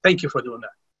great. Thank you for doing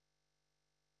that.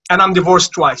 And I'm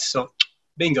divorced twice, so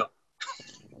bingo.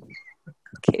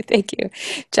 Okay, thank you.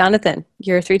 Jonathan,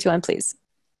 your 3, 2, 1, please.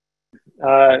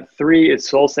 3 is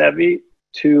SoleSavy,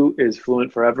 2 is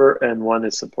Fluent Forever, and 1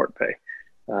 is SupportPay.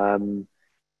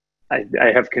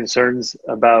 I have concerns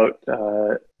about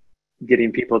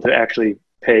getting people to actually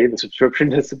pay the subscription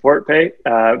to SupportPay,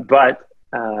 but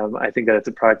I think that it's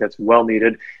a product that's well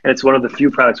needed, and it's one of the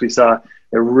few products we saw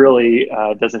that really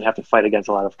doesn't have to fight against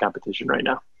a lot of competition right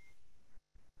now.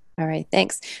 All right,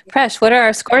 thanks. Presh, what are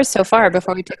our scores so far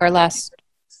before we take our last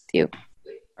few?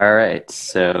 All right,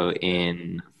 so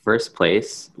in first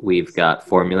place, we've got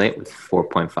Formulate with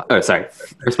 4.5. Oh, sorry.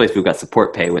 First place, we've got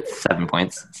SupportPay with 7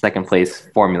 points. Second place,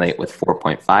 Formulate with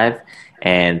 4.5.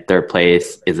 And third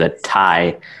place is a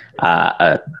tie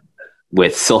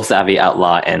with SoleSavy,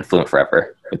 Outlaw, and Fluent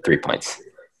Forever with 3 points.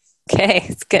 Okay,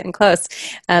 it's getting close.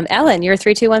 Ellen, your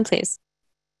 3, 2, 1, please.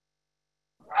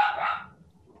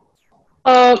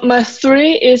 My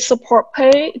 3 is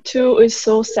SupportPay, 2 is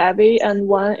SoleSavy, and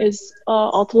 1 is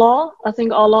Outlaw. I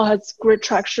think Outlaw has great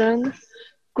traction,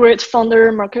 great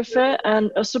founder market fit, and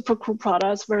a super cool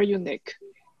product. It's very unique.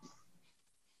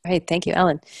 All right, thank you,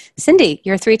 Ellen. Cindy,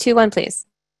 your 3, 2, 1, please.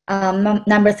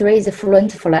 Number 3 is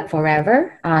Fluent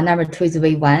Forever. Number 2 is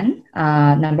V.One.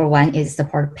 Number 1 is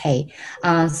SupportPay.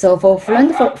 So for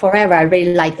Fluent Forever, I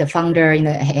really like the founder.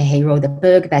 He wrote the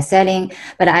book, best-selling.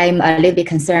 But I'm a little bit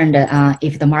concerned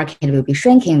if the market will be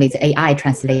shrinking with AI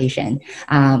translation.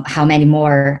 How many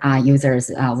more users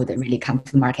would really come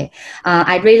to the market?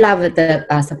 I really love the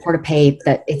SupportPay.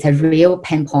 That it's a real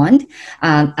pain point.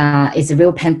 It's a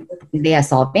real pain they are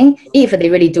solving. If they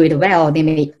really do it well, they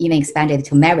may even expand it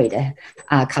to married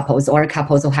couples or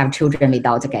couples who have children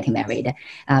without getting married.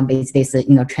 With this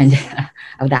trend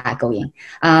of that going.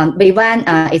 V.One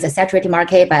is a saturated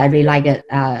market, but I really like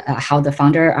how the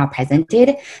founder are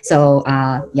presented. So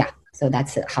yeah, so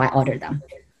that's how I ordered them.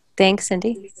 Thanks,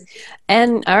 Cindy.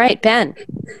 And all right, Ben,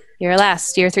 you're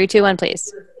last. Your 3, 2, 1,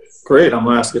 please. Great. I'm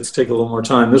last. Get to take a little more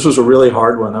time. This was a really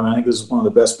hard one. I think this is one of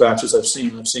the best batches I've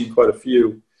seen. I've seen quite a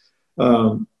few.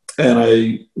 And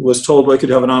I was told I could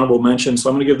have an honorable mention. So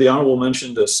I'm going to give the honorable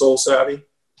mention to SoleSavy,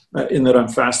 in that I'm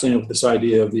fascinated with this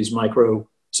idea of these micro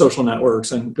social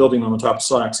networks, and building them on top of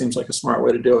Slack seems like a smart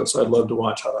way to do it. So I'd love to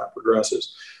watch how that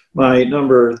progresses. My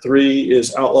number 3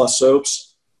 is Outlaw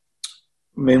Soaps,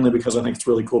 mainly because I think it's a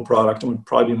really cool product and would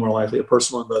probably be more likely a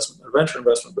personal investment than a venture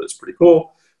investment, but it's pretty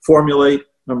cool. Formulate,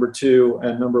 number 2,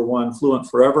 and number 1, Fluent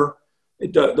Forever.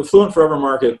 The Fluent Forever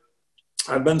market,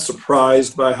 I've been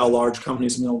surprised by how large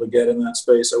companies have been able to get in that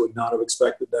space. I would not have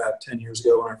expected that 10 years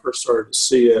ago when I first started to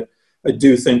see it. I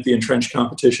do think the entrenched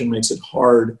competition makes it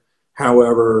hard.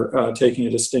 However, taking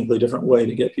a distinctly different way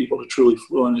to get people to truly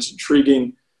Fluent is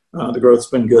intriguing. The growth's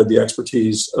been good. The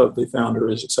expertise of the founder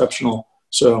is exceptional.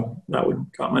 So that would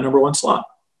got my number 1 slot.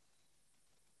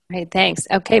 Great, thanks.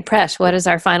 Okay, Presh, what is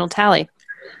our final tally?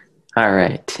 All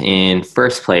right. In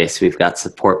first place, we've got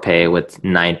SupportPay with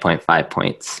 9.5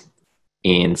 points.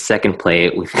 In second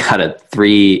place, we've got a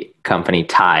 3-company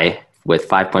tie with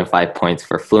 5.5 points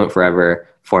for Fluent Forever,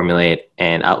 Formulate,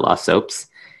 and Outlaw Soaps.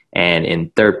 And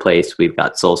in third place, we've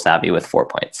got SoleSavy with 4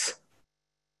 points.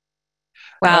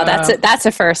 Wow, that's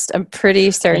a first. I'm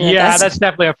pretty certain. Yeah, that's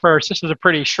definitely a first. This is a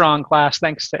pretty strong class.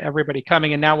 Thanks to everybody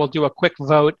coming. And now we'll do a quick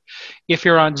vote. If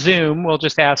you're on Zoom, we'll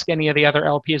just ask any of the other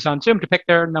LPs on Zoom to pick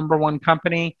their number 1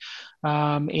 company.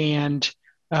 I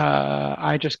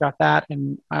just got that,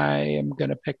 and I am going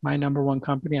to pick my number 1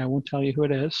 company. I won't tell you who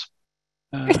it is.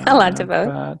 You're not allowed to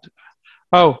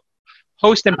vote.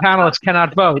 Host and panelists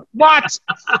cannot vote. What?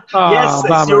 Oh, yes,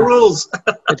 bummer. it's your rules.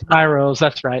 It's my rules.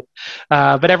 That's right.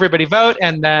 But everybody vote,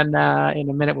 and then in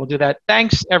a minute we'll do that.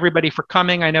 Thanks, everybody, for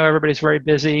coming. I know everybody's very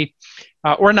busy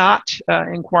or not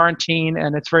in quarantine,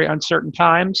 and it's very uncertain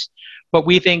times. But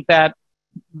we think that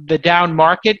the down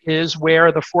market is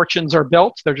where the fortunes are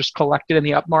built. They're just collected in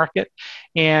the up market.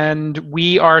 And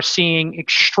we are seeing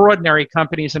extraordinary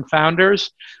companies and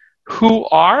founders who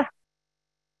are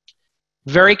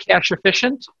very cash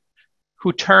efficient,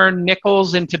 who turn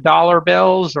nickels into dollar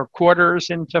bills or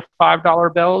quarters into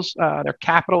 $5 bills. They're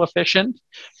capital efficient,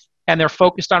 and they're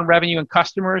focused on revenue and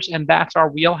customers. And that's our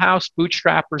wheelhouse: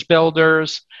 bootstrappers,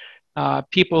 builders,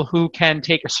 people who can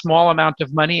take a small amount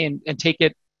of money and take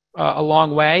it a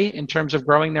long way in terms of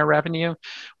growing their revenue.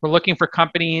 We're looking for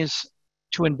companies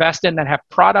to invest in that have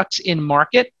products in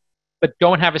market but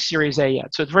don't have a Series A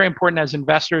yet. So it's very important as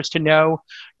investors to know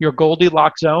your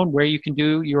Goldilocks zone, where you can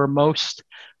do your most,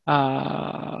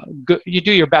 you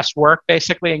do your best work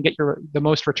basically and get the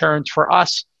most returns. For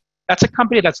us, that's a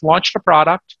company that's launched a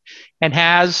product and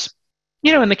has,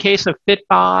 in the case of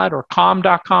Fitbod or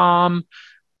Calm.com,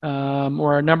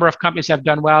 or a number of companies have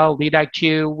done well,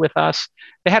 LeadIQ with us,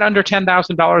 they had under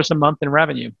 $10,000 a month in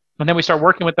revenue. And then we start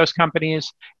working with those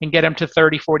companies and get them to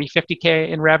 30, 40, 50K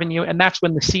in revenue. And that's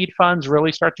when the seed funds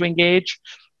really start to engage.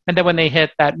 And then when they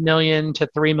hit that $1 million to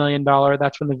 $3 million,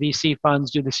 that's when the VC funds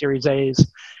do the Series A's.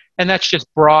 And that's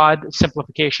just broad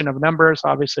simplification of numbers.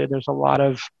 Obviously, there's a lot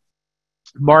of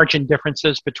margin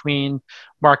differences between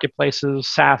marketplaces,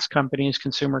 SaaS companies,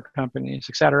 consumer companies,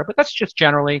 et cetera. But that's just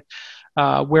generally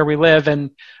where we live.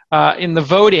 And in the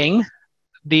voting,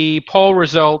 the poll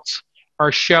results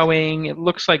are showing, it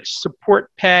looks like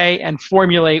SupportPay and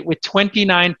Formulate with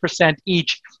 29%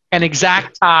 each, an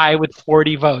exact tie with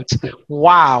 40 votes.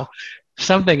 Wow,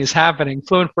 something is happening.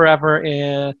 Fluent Forever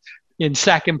in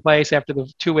second place after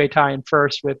the two-way tie in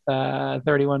first with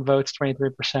 31 votes,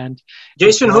 23%.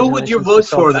 Jason, who would you vote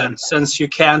for then, since you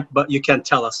can't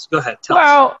tell us? Go ahead, tell us.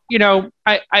 Well, you know,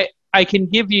 I can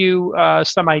give you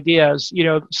some ideas. You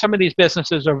know, some of these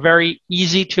businesses are very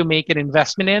easy to make an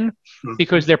investment in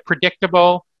because they're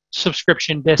predictable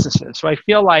subscription businesses. So I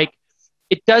feel like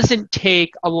it doesn't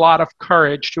take a lot of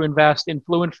courage to invest in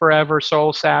Fluent Forever,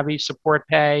 SoleSavy,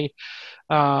 SupportPay,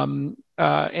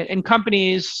 and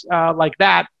companies like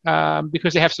that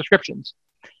because they have subscriptions.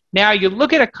 Now you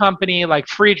look at a company like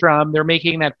Freedrum, they're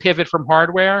making that pivot from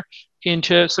hardware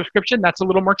into subscription. That's a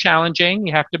little more challenging.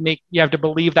 You have to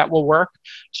believe that will work.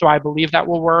 So I believe that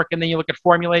will work. And then you look at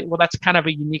Formulate. Well, that's kind of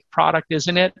a unique product,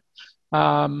 isn't it?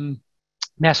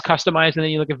 Mass customized. And then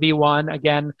you look at V.One,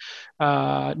 again,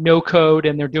 no code,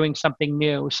 and they're doing something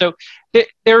new. So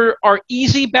there are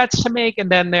easy bets to make. And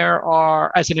then there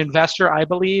are, as an investor, I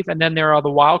believe, and then there are the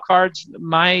wild cards.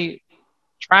 My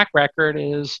track record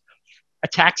is a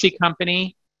taxi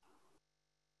company,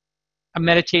 a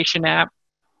meditation app,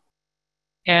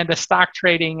 and a stock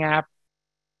trading app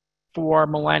for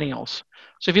millennials.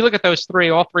 So if you look at those three,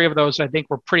 all three of those, I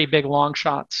think, were pretty big long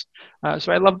shots.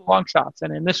 So I love the long shots.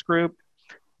 And in this group,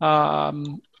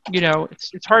 you know,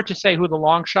 it's hard to say who the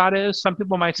long shot is. Some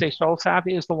people might say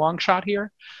SoleSavy is the long shot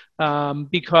here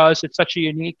because it's such a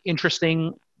unique,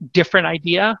 interesting, different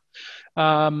idea.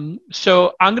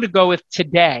 So I'm going to go with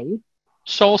today,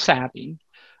 SoleSavy.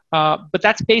 But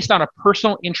that's based on a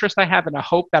personal interest I have and a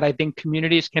hope that I think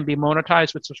communities can be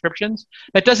monetized with subscriptions.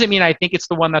 That doesn't mean I think it's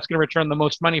the one that's going to return the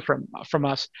most money from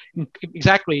us.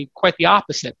 Exactly, quite the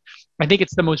opposite. I think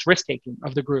it's the most risk-taking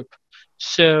of the group.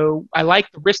 So I like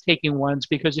the risk-taking ones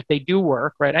because if they do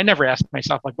work, right, I never ask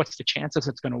myself, like, what's the chances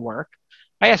it's going to work?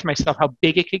 I ask myself how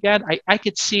big it could get. I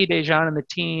could see Dejan and the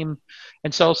team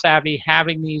and SoleSavy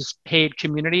having these paid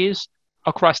communities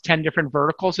across 10 different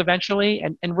verticals eventually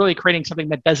and really creating something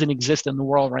that doesn't exist in the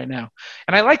world right now.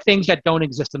 And I like things that don't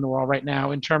exist in the world right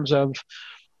now in terms of,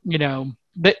 you know,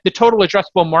 the total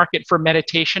addressable market for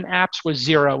meditation apps was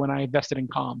 0 when I invested in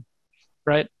Calm,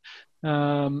 right?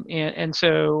 And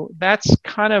so that's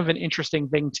kind of an interesting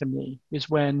thing to me is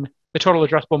when the total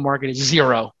addressable market is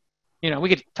 0. You know, we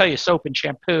could tell you soap and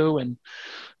shampoo and,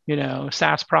 you know,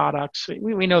 SaaS products.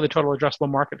 We know the total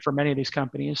addressable market for many of these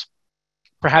companies.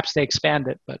 Perhaps they expand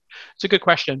it, but it's a good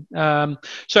question.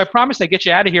 So I promised I'd get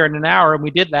you out of here in an hour, and we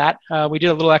did that. We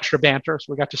did a little extra banter,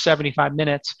 so we got to 75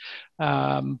 minutes.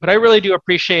 But I really do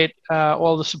appreciate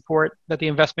all the support that the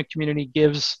investment community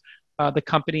gives the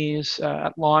companies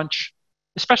at launch,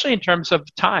 especially in terms of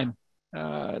time.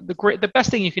 The best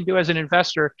thing you can do as an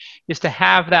investor is to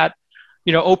have that,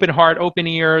 you know, open heart, open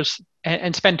ears,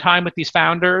 and spend time with these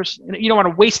founders. And you don't want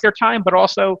to waste their time, but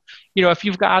also, you know, if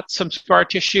you've got some scar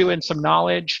tissue and some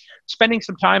knowledge, spending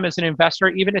some time as an investor,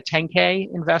 even a 10K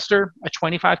investor, a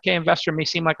 25K investor may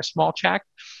seem like a small check.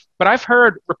 But I've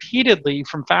heard repeatedly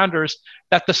from founders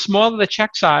that the smaller the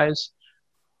check size,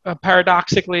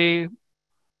 paradoxically,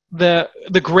 the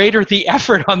greater the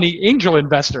effort on the angel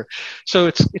investor. So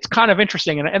it's kind of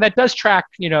interesting. And that does track,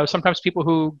 you know, sometimes people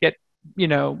who get, you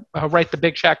know, write the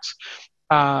big checks,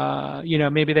 you know,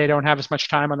 maybe they don't have as much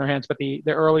time on their hands, but the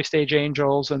early stage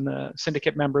angels and the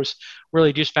syndicate members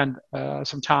really do spend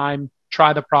some time,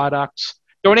 try the products.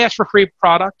 Don't ask for free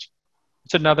product.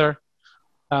 It's another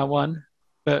one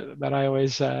that I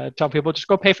always tell people, just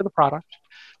go pay for the product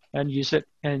and use it,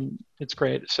 and it's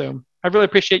great. So I really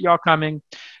appreciate y'all coming.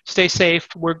 Stay safe.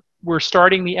 We're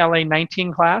starting the LA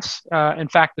 19 class. In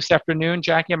fact, this afternoon,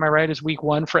 Jackie, am I right, is week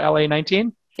 1 for LA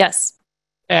 19? Yes.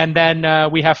 And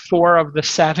then we have 4 of the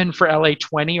 7 for LA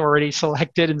 20 already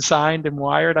selected and signed and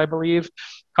wired, I believe, a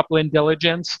couple in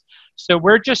diligence. So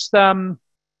we're just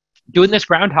doing this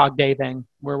Groundhog Day thing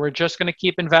where we're just going to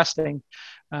keep investing.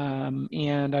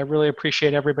 And I really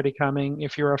appreciate everybody coming.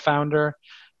 If you're a founder,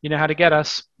 you know how to get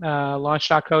us,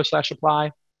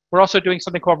 launch.co/apply. We're also doing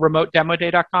something called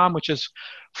remotedemoday.com, which is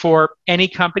for any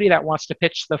company that wants to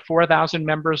pitch the 4,000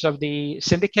 members of the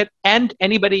syndicate and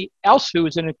anybody else who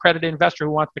is an accredited investor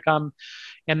who wants to come.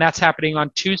 And that's happening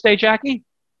on Tuesday, Jackie?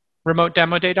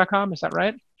 Remotedemoday.com, is that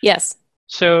right? Yes.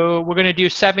 So we're going to do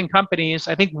 7 companies.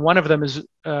 I think one of them is,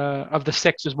 of the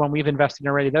 6 is one we've invested in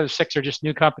already. The other 6 are just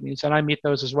new companies, and I meet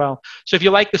those as well. So if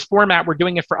you like this format, we're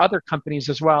doing it for other companies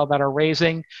as well that are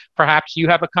raising. Perhaps you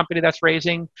have a company that's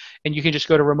raising, and you can just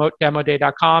go to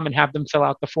remotedemoday.com and have them fill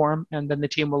out the form, and then the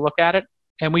team will look at it.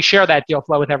 And we share that deal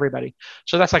flow with everybody.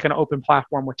 So that's like an open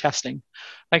platform we're testing.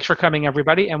 Thanks for coming,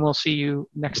 everybody, and we'll see you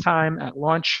next time at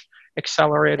Launch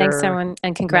Accelerator. Thanks, everyone,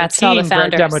 and congrats to all the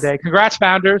founders. Demo Day. Congrats,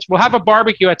 founders. We'll have a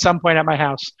barbecue at some point at my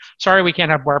house. Sorry we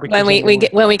can't have barbecue.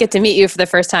 When we get to meet you for the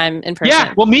first time in person.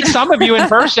 Yeah, we'll meet some of you in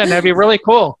person. That'd be really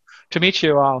cool to meet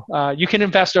you all. You can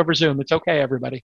invest over Zoom. It's okay, everybody.